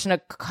a person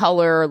of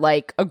color,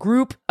 like a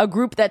group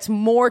that's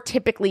more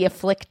typically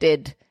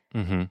afflicted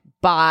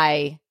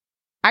by.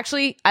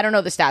 Actually, I don't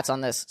know the stats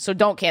on this, so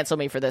don't cancel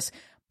me for this.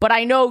 But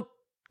I know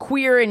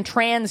queer and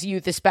trans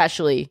youth,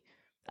 especially,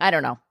 I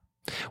don't know.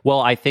 Well,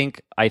 I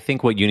think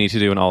what you need to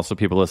do, and also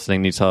people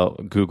listening, need to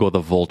Google the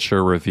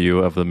Vulture review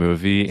of the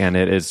movie, and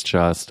it is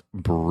just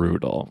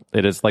brutal.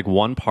 It is like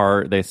one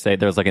part, they say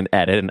there's like an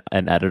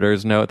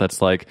editor's note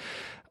that's like,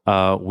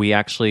 we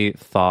actually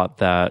thought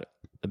that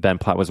Ben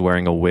Platt was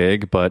wearing a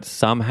wig, but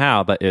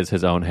somehow that is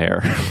his own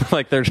hair.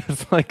 Like they're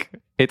just like,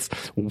 it's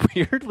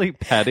weirdly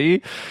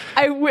petty.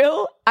 I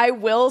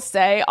will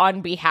say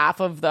on behalf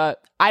of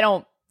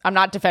I'm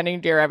not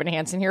defending Dear Evan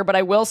Hansen here, but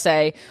I will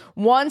say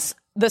once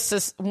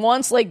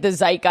like the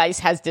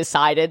zeitgeist has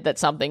decided that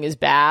something is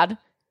bad,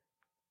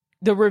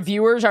 the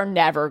reviewers are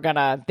never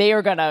they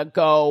are gonna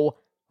go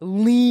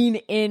lean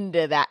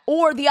into that,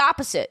 or the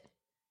opposite.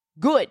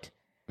 Good.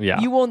 Yeah.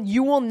 You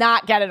will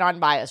not get an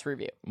unbiased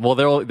review. Well,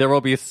 there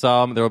will be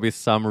some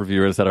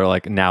reviewers that are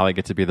like, now I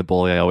get to be the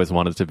bully I always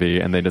wanted to be,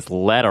 and they just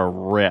let her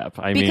rip.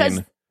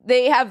 Because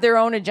they have their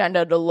own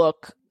agenda to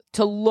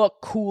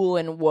look cool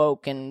and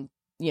woke and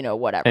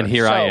whatever. And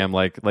here I am,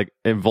 like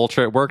in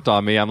Vulture, it worked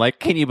on me. I'm like,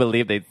 can you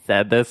believe they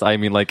said this? I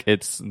mean, like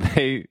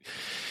the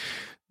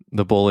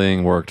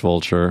bullying worked,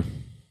 Vulture.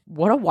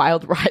 What a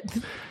wild ride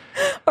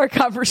our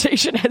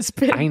conversation has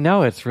been. I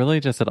know, it's really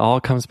just, it all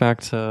comes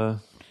back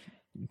to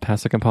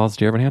Pasek and Paul's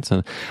Dear Evan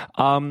Hansen.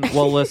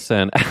 Well,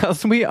 listen,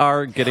 as we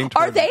are getting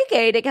towards... Are they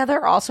gay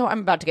together? Also, I'm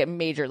about to get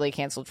majorly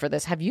canceled for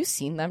this. Have you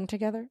seen them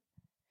together?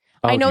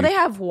 Oh, I know they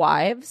have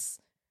wives.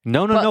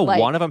 No. Like,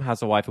 one of them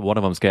has a wife and one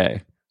of them's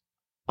gay.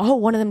 Oh,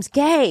 one of them's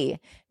gay.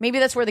 Maybe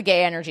that's where the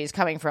gay energy is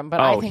coming from. But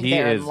I think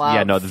they're in love.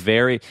 Yeah, no, they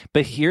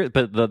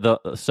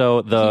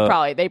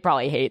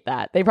probably hate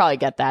that. They probably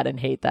get that and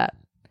hate that.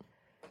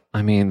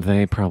 I mean,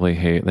 they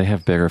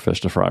have bigger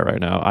fish to fry right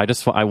now.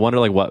 I wonder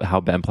like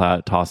how Ben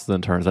Platt tosses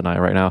and turns at night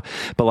right now.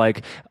 But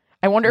like,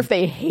 I wonder if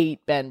they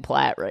hate Ben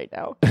Platt right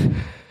now.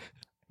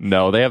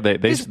 No, they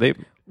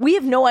we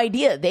have no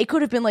idea. They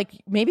could have been like,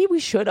 maybe we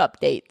should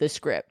update the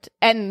script,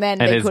 and then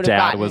his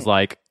dad was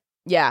like,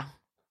 yeah.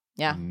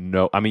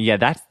 No, I mean,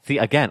 yeah.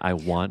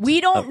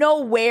 We don't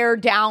know where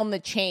down the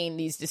chain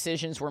these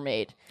decisions were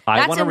made.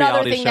 I want a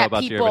reality show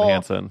about Dear Evan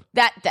Hansen.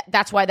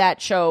 That's why that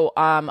show,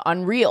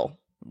 Unreal,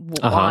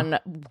 on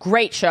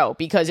great show,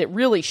 because it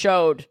really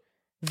showed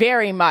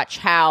very much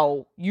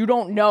how you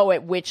don't know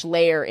at which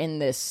layer in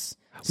this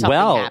something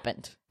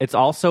happened. It's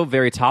also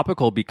very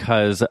topical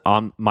because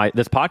on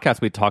this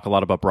podcast we talk a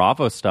lot about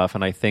Bravo stuff,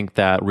 and I think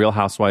that Real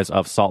Housewives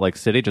of Salt Lake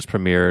City just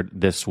premiered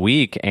this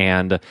week,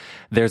 and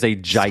there's a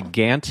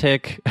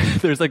gigantic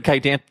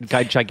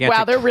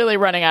Wow, they're really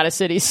running out of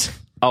cities.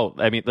 Oh,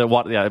 I mean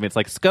it's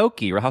like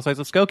Skokie, Real Housewives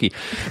of Skokie,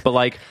 but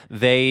like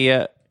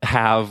they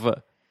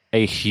have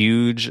a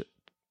huge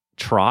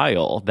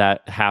trial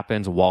that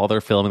happens while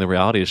they're filming the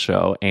reality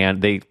show,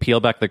 and they peel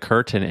back the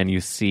curtain and you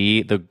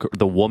see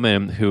the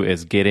woman who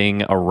is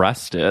getting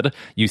arrested.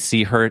 You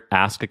see her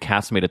ask a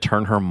castmate to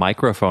turn her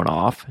microphone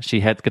off. She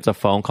gets a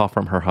phone call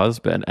from her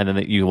husband, and then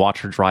you watch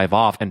her drive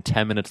off, and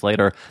 10 minutes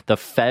later the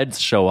feds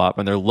show up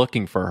and they're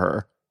looking for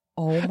her.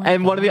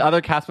 And one of the other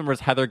cast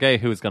members, Heather Gay,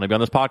 who is going to be on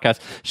this podcast,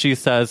 she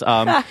says,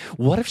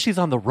 what if she's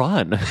on the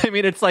run? I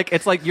mean, it's like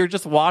you're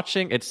just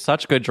watching. It's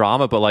such good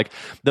drama, but like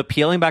the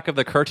peeling back of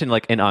the curtain,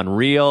 like in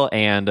Unreal,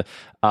 and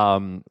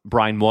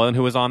Brian Moylan,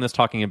 who was on this,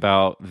 talking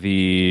about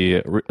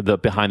the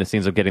behind the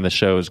scenes of getting the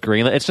shows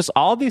greenlit. It's just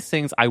all these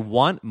things. I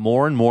want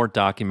more and more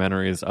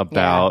documentaries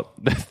about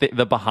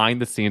the behind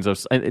the scenes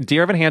of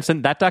Dear Evan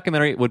Hansen. That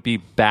documentary would be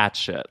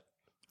batshit.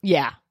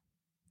 Yeah.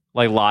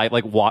 Like live,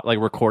 like what, like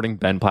recording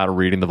Ben Platt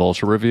reading the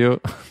Vulture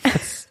review.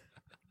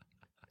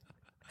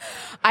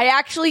 I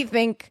actually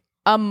think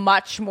a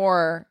much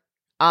more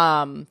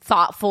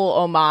thoughtful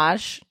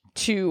homage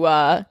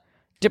to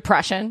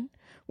depression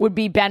would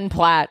be Ben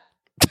Platt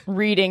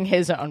reading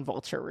his own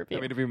Vulture review.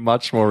 I mean, to be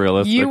much more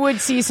realistic, you would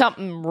see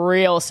something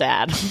real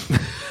sad.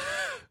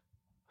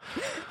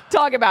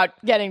 Talk about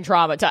getting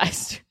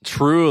traumatized.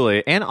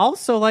 Truly. And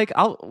also, like,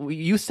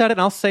 you said it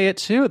and I'll say it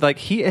too. Like,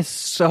 he is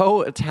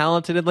so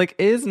talented and, like,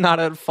 is not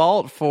at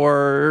fault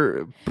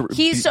for...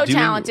 He's so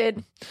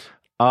talented.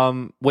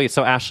 Wait,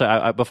 so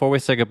Ashley, before we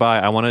say goodbye,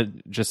 I want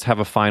to just have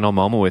a final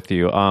moment with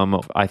you.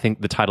 I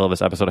think the title of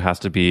this episode has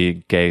to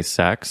be Gay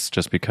Sex,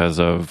 just because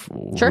of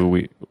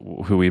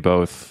who we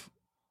both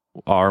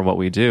are and what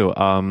we do.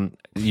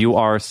 You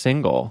are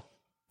single.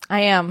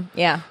 I am,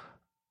 yeah.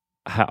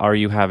 Are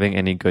you having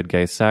any good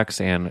gay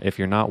sex? And if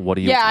you're not, what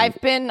do you? Yeah,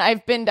 I've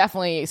been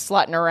definitely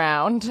slutting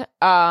around.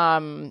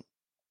 I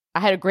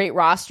had a great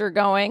roster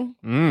going.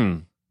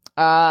 Kind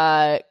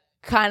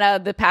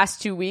of the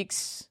past 2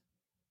 weeks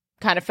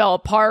kind of fell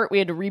apart. We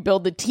had to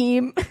rebuild the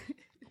team.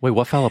 Wait,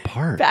 what fell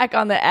apart? Back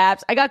on the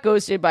apps. I got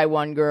ghosted by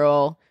one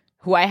girl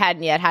who I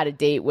hadn't yet had a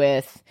date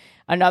with.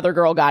 Another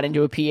girl got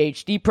into a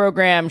PhD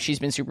program. She's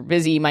been super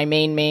busy. My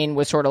main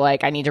was sort of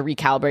like, I need to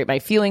recalibrate my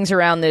feelings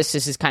around this.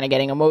 This is kind of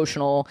getting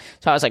emotional.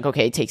 So I was like,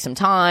 okay, take some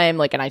time.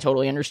 Like, and I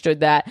totally understood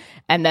that.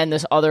 And then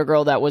this other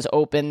girl that was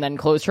open then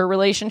closed her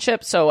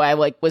relationship. So I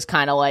was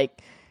kind of like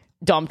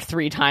dumped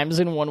 3 times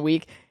in 1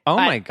 week. Oh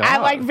my God.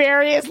 At like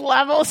various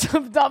levels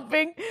of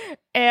dumping.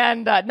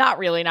 And not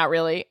really.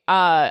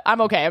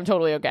 I'm okay. I'm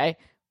totally okay.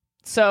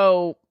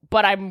 So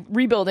but I'm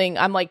rebuilding.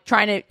 I'm like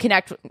trying to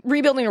connect.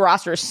 Rebuilding the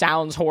roster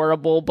sounds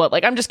horrible, but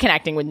like I'm just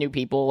connecting with new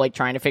people, like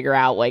trying to figure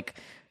out like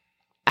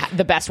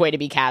the best way to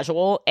be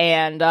casual.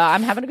 And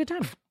I'm having a good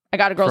time. I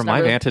got a girl's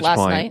number last night. From my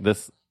vantage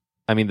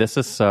point, this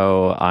is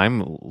so,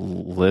 I'm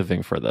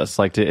living for this.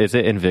 Like, is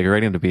it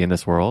invigorating to be in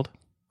this world?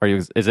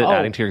 Is it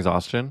adding to your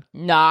exhaustion?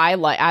 No, I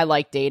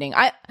like dating.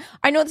 I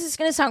know this is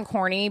going to sound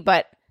corny,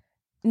 but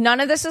none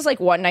of this is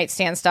like one night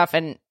stand stuff.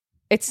 And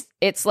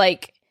it's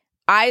like,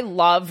 I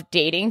love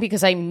dating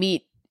because I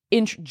meet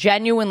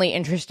genuinely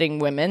interesting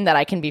women that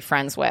I can be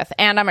friends with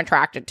and I'm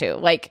attracted to.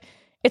 Like,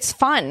 it's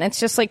fun. It's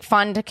just like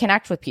fun to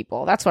connect with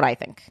people. That's what I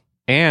think.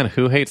 And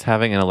who hates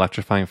having an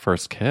electrifying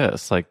first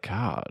kiss? Like,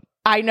 God.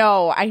 I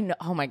know.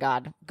 Oh my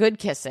God. Good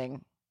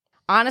kissing.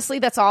 Honestly,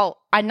 that's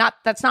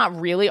not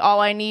really all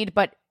I need,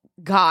 but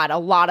God, a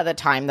lot of the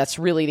time, that's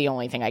really the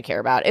only thing I care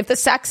about. If the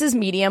sex is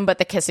medium, but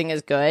the kissing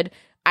is good,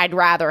 I'd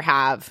rather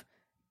have,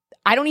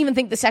 I don't even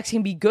think the sex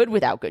can be good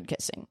without good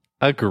kissing.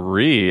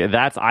 Agree.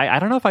 I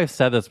don't know if I've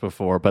said this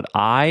before, but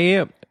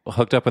I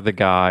hooked up with a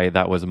guy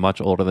that was much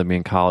older than me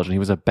in college, and he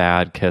was a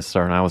bad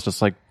kisser, and I was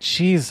just like,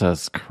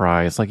 Jesus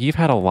Christ, like, you've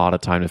had a lot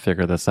of time to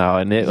figure this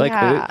out. And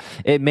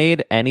it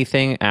made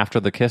anything after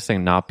the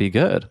kissing not be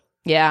good.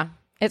 Yeah,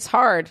 it's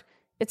hard.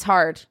 It's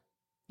hard.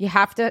 You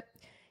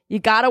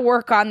gotta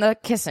work on the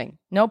kissing.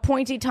 No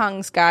pointy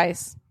tongues,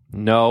 guys.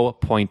 No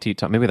pointy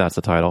tongue. Maybe that's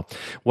the title.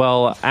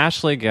 Well,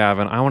 Ashley,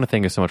 Gavin, I want to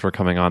thank you so much for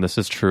coming on. This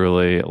is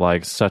truly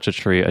like such a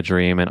treat, a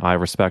dream, and I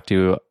respect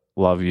you,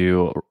 love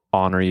you,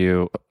 honor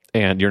you.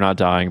 And you're not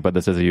dying, but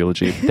this is a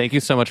eulogy. Thank you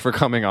so much for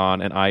coming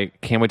on, and I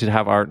can't wait to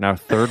have our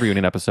third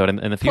reunion episode in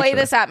the future. Play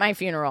this at my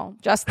funeral,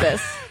 just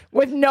this,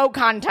 with no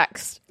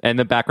context. And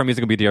the background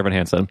music will be Dear Evan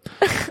Hansen.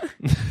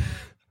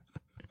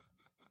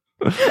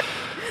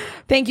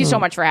 Thank you so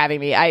much for having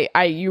me.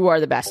 You are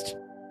the best.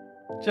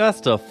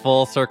 Just a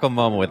full circle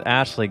moment with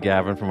Ashley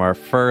Gavin from our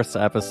first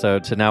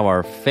episode to now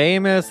our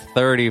famous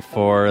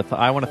 34th.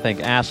 I want to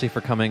thank Ashley for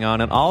coming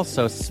on, and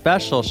also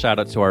special shout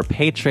out to our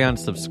Patreon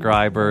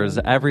subscribers.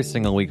 Every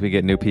single week we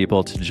get new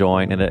people to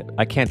join, and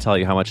I can't tell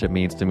you how much it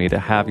means to me to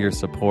have your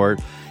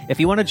support. If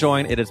you want to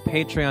join, it is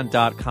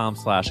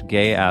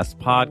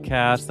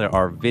patreon.com/gayasspodcast. There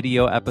are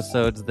video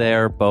episodes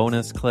there,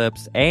 bonus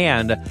clips,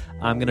 and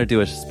I'm going to do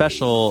a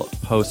special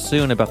post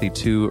soon about the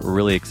 2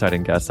 really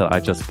exciting guests that I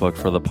just booked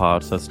for the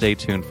pod, so stay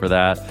tuned for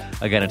that.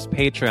 Again, it's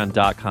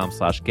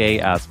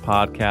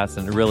patreon.com/gayasspodcast,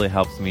 and it really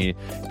helps me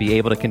be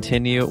able to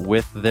continue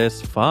with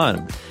this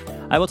fun.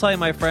 I will tell you,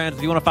 my friends,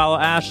 if you want to follow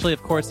Ashley,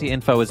 of course, the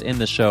info is in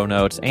the show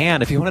notes.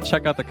 And if you want to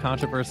check out the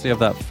controversy of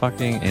that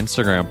fucking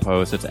Instagram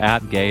post, it's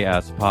at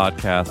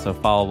 @GayAssPodcast. So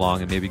follow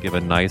along and maybe give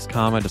a nice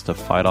comment just to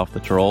fight off the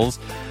trolls.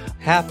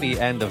 Happy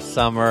end of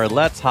summer.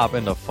 Let's hop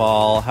into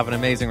fall. Have an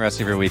amazing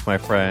rest of your week, my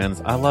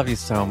friends. I love you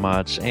so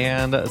much.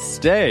 And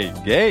stay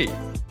gay.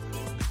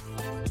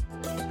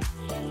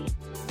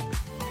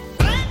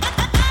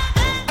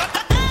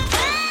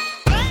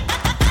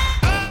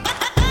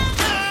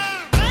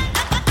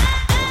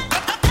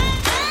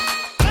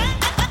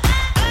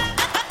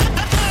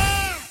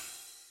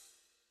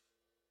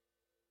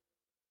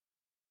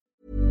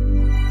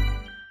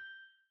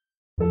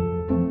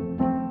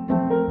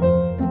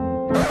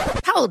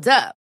 Hold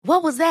up.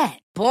 What was that?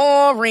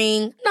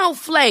 Boring. No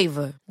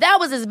flavor. That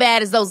was as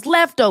bad as those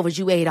leftovers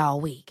you ate all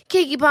week.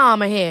 Keke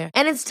Palmer here,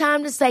 and it's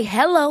time to say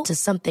hello to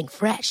something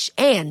fresh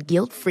and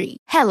guilt-free.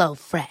 Hello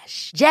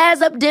Fresh.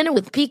 Jazz up dinner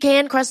with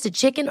pecan-crusted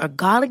chicken or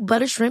garlic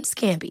butter shrimp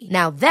scampi.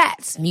 Now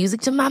that's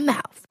music to my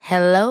mouth.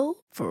 Hello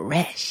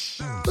Fresh.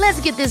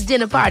 Let's get this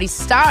dinner party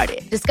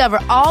started. Discover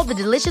all the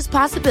delicious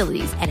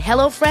possibilities at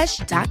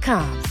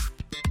hellofresh.com.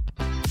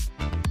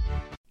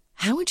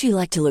 How would you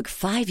like to look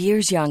 5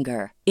 years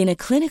younger? In a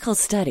clinical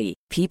study,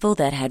 people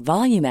that had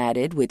volume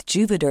added with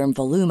Juvederm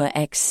Voluma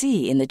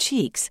XC in the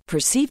cheeks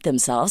perceived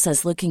themselves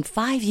as looking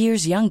 5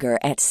 years younger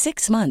at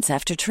 6 months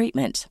after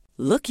treatment.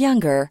 Look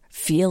younger,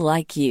 feel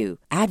like you.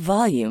 Add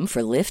volume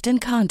for lift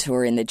and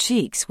contour in the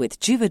cheeks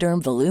with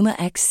Juvederm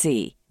Voluma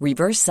XC.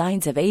 Reverse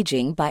signs of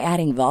aging by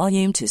adding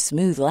volume to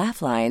smooth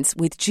laugh lines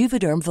with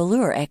Juvederm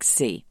Volure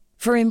XC.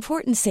 For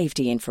important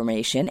safety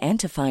information and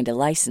to find a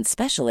licensed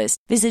specialist,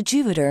 visit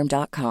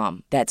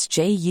Juvederm.com. That's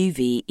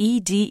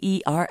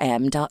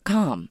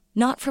JUVEDERM.com.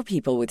 Not for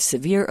people with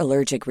severe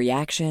allergic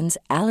reactions,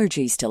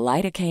 allergies to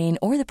lidocaine,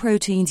 or the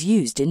proteins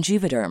used in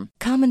Juvederm.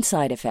 Common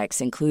side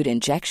effects include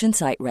injection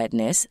site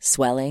redness,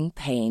 swelling,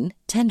 pain,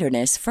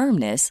 tenderness,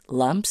 firmness,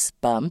 lumps,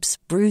 bumps,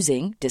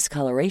 bruising,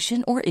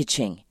 discoloration, or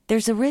itching.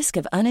 There's a risk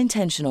of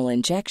unintentional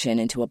injection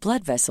into a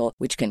blood vessel,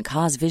 which can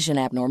cause vision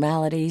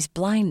abnormalities,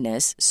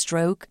 blindness,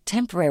 stroke,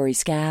 temporary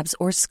scabs,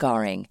 or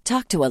scarring.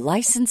 Talk to a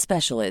licensed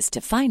specialist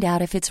to find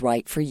out if it's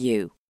right for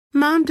you.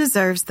 Mom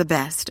deserves the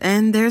best,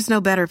 and there's no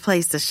better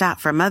place to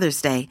shop for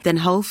Mother's Day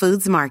than Whole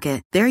Foods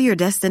Market. They're your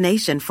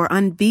destination for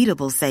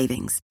unbeatable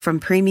savings, from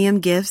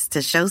premium gifts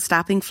to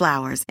show-stopping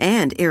flowers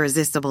and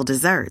irresistible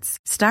desserts.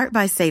 Start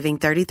by saving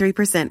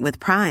 33% with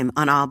Prime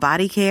on all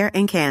body care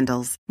and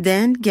candles.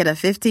 Then get a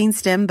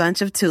 15-stem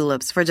bunch of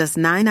tulips for just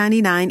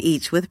 $9.99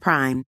 each with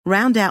Prime.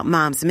 Round out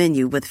Mom's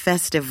menu with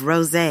festive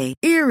rosé,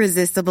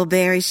 irresistible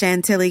berry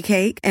chantilly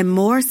cake, and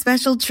more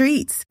special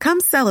treats. Come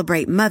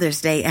celebrate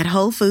Mother's Day at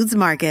Whole Foods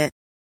Market.